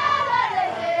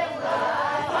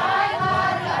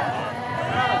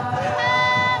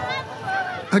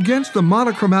 Against the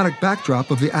monochromatic backdrop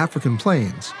of the African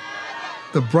plains,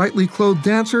 the brightly clothed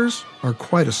dancers are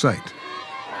quite a sight.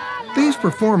 These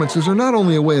performances are not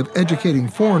only a way of educating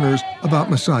foreigners about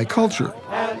Maasai culture,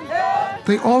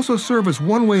 they also serve as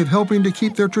one way of helping to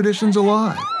keep their traditions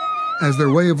alive, as their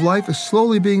way of life is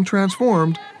slowly being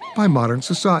transformed by modern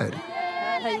society.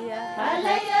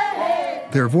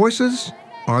 Their voices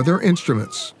are their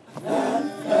instruments.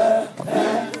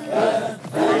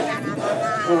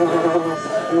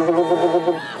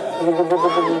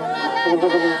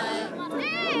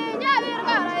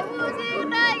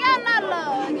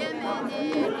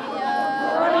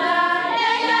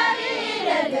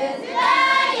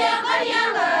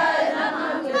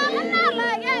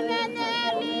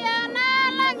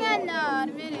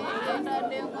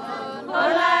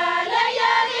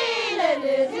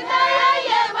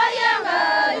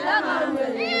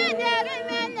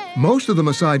 Most of the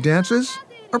Maasai dances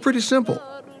are pretty simple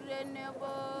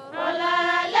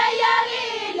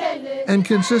and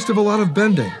consist of a lot of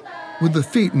bending, with the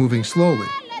feet moving slowly.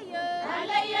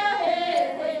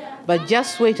 But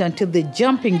just wait until the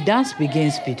jumping dance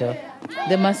begins, Peter.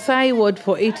 The Maasai word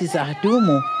for it is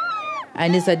adumo,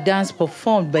 and is a dance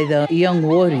performed by the young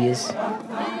warriors.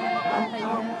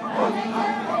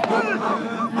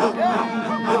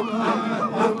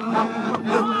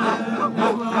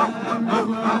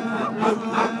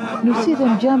 You see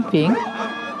them jumping?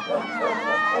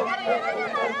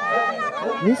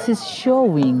 This is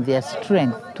showing their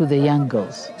strength to the young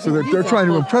girls. So they're trying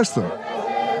to impress them.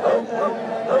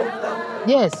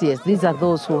 Yes, these are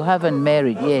those who haven't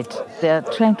married yet. They're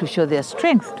trying to show their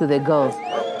strength to the girls.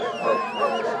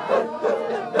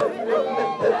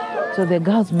 So the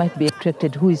girls might be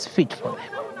attracted who is fit for them.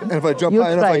 And if I jump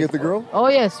high enough, I get the girl? Oh,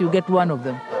 yes, you get one of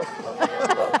them.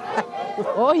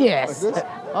 Oh, yes. Like this?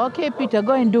 Okay, Peter,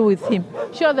 go and do with him.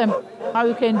 Show them how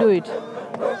you can do it.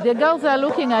 The girls are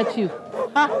looking at you.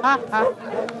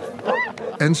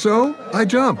 And so I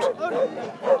jumped.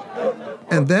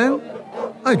 And then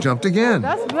I jumped again.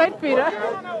 That's great, Peter.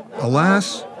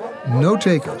 Alas, no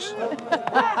takers.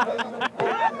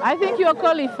 I think you're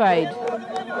qualified.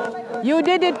 You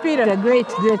did it, Peter. Great.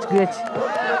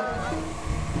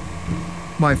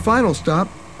 My final stop,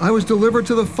 I was delivered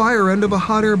to the fire end of a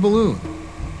hot air balloon.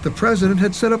 The president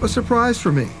had set up a surprise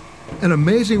for me, an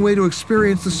amazing way to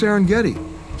experience the Serengeti,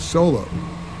 solo.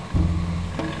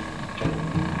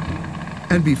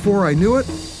 And before I knew it,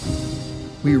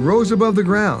 we rose above the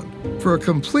ground for a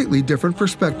completely different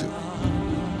perspective.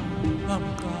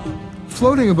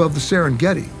 Floating above the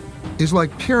Serengeti is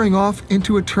like peering off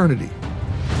into eternity.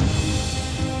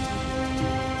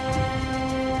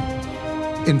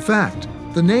 In fact,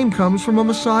 the name comes from a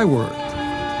Maasai word,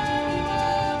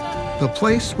 the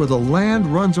place where the land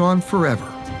runs on forever.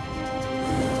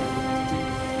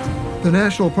 The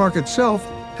national park itself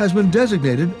has been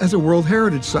designated as a World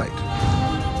Heritage Site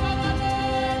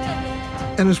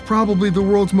and is probably the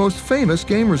world's most famous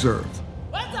game reserve.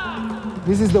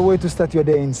 This is the way to start your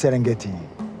day in Serengeti.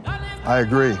 I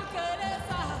agree.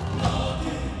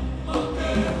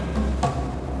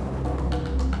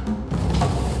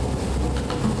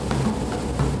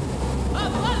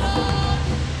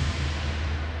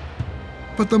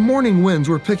 But the morning winds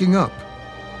were picking up,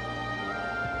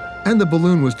 and the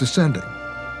balloon was descending.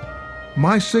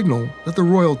 My signal that the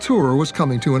royal tour was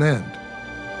coming to an end.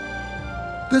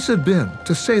 This had been,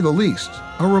 to say the least,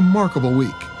 a remarkable week.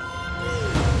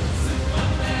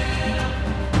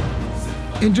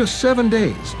 In just 7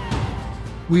 days,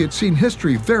 we had seen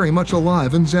history very much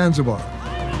alive in Zanzibar.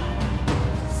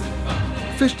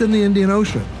 Fished in the Indian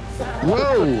Ocean.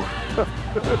 Whoa!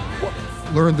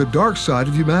 Learned the dark side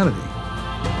of humanity,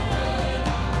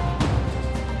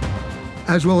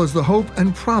 as well as the hope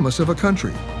and promise of a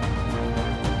country.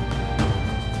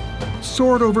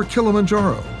 Soared over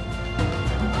Kilimanjaro,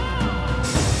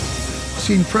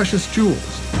 seen precious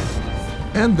jewels,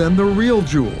 and then the real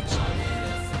jewels,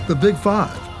 the Big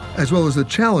Five, as well as the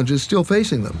challenges still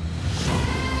facing them,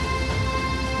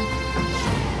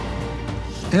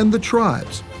 and the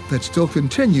tribes that still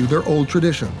continue their old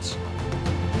traditions.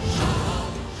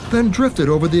 Then drifted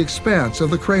over the expanse of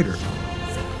the crater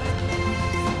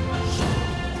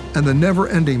and the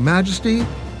never-ending majesty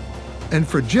and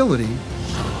fragility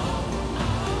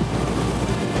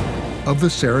of the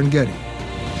Serengeti.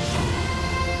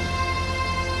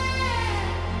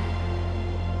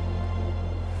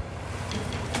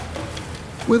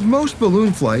 With most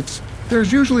balloon flights,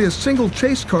 there's usually a single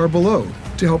chase car below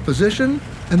to help position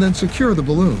and then secure the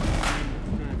balloon.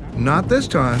 Not this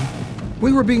time.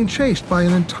 We were being chased by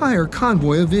an entire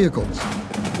convoy of vehicles,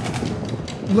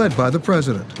 led by the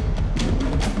president.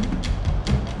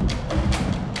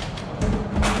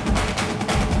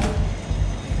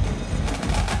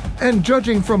 And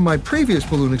judging from my previous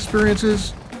balloon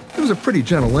experiences, it was a pretty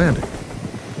gentle landing.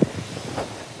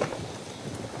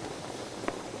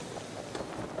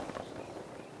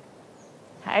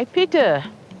 Hi, Peter.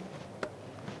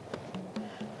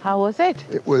 How was it?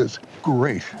 It was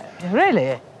great.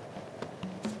 Really?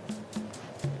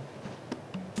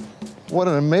 What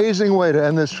an amazing way to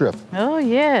end this trip. Oh,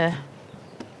 yeah.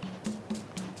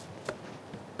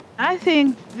 I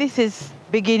think this is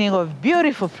beginning of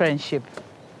beautiful friendship.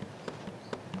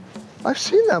 I've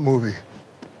seen that movie.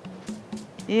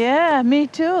 Yeah, me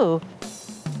too.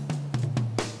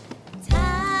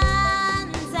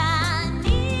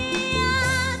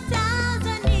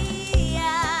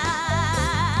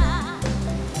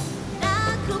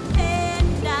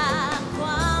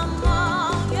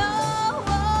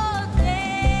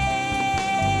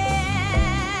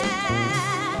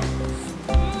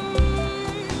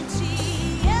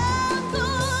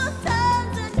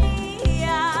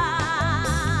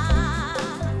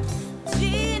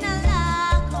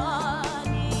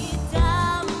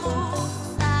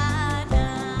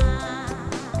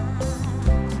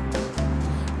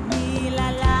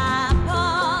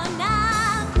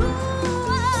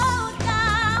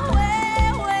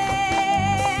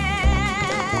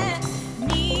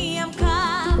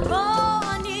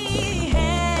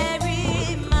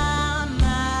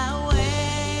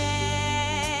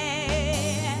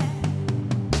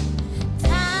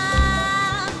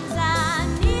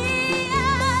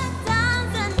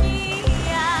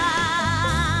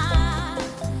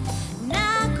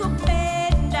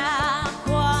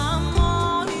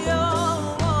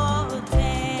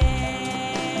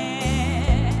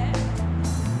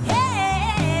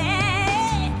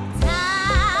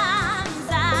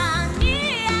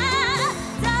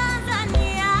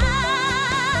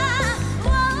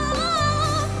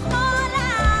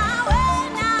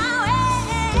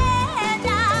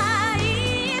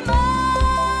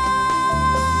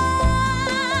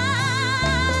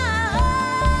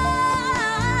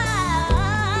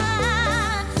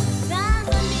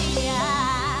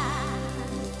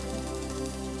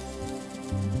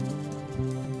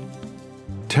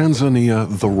 Tanzania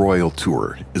The Royal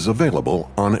Tour is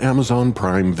available on Amazon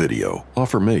Prime Video.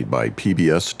 Offer made by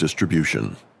PBS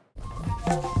Distribution.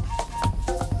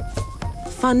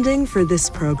 Funding for this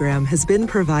program has been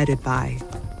provided by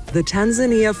the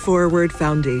Tanzania Forward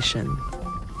Foundation,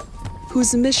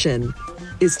 whose mission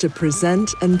is to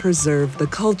present and preserve the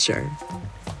culture,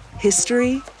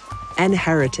 history, and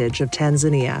heritage of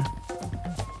Tanzania,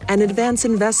 and advance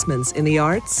investments in the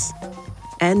arts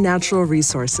and natural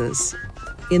resources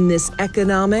in this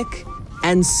economic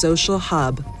and social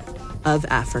hub of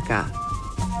Africa.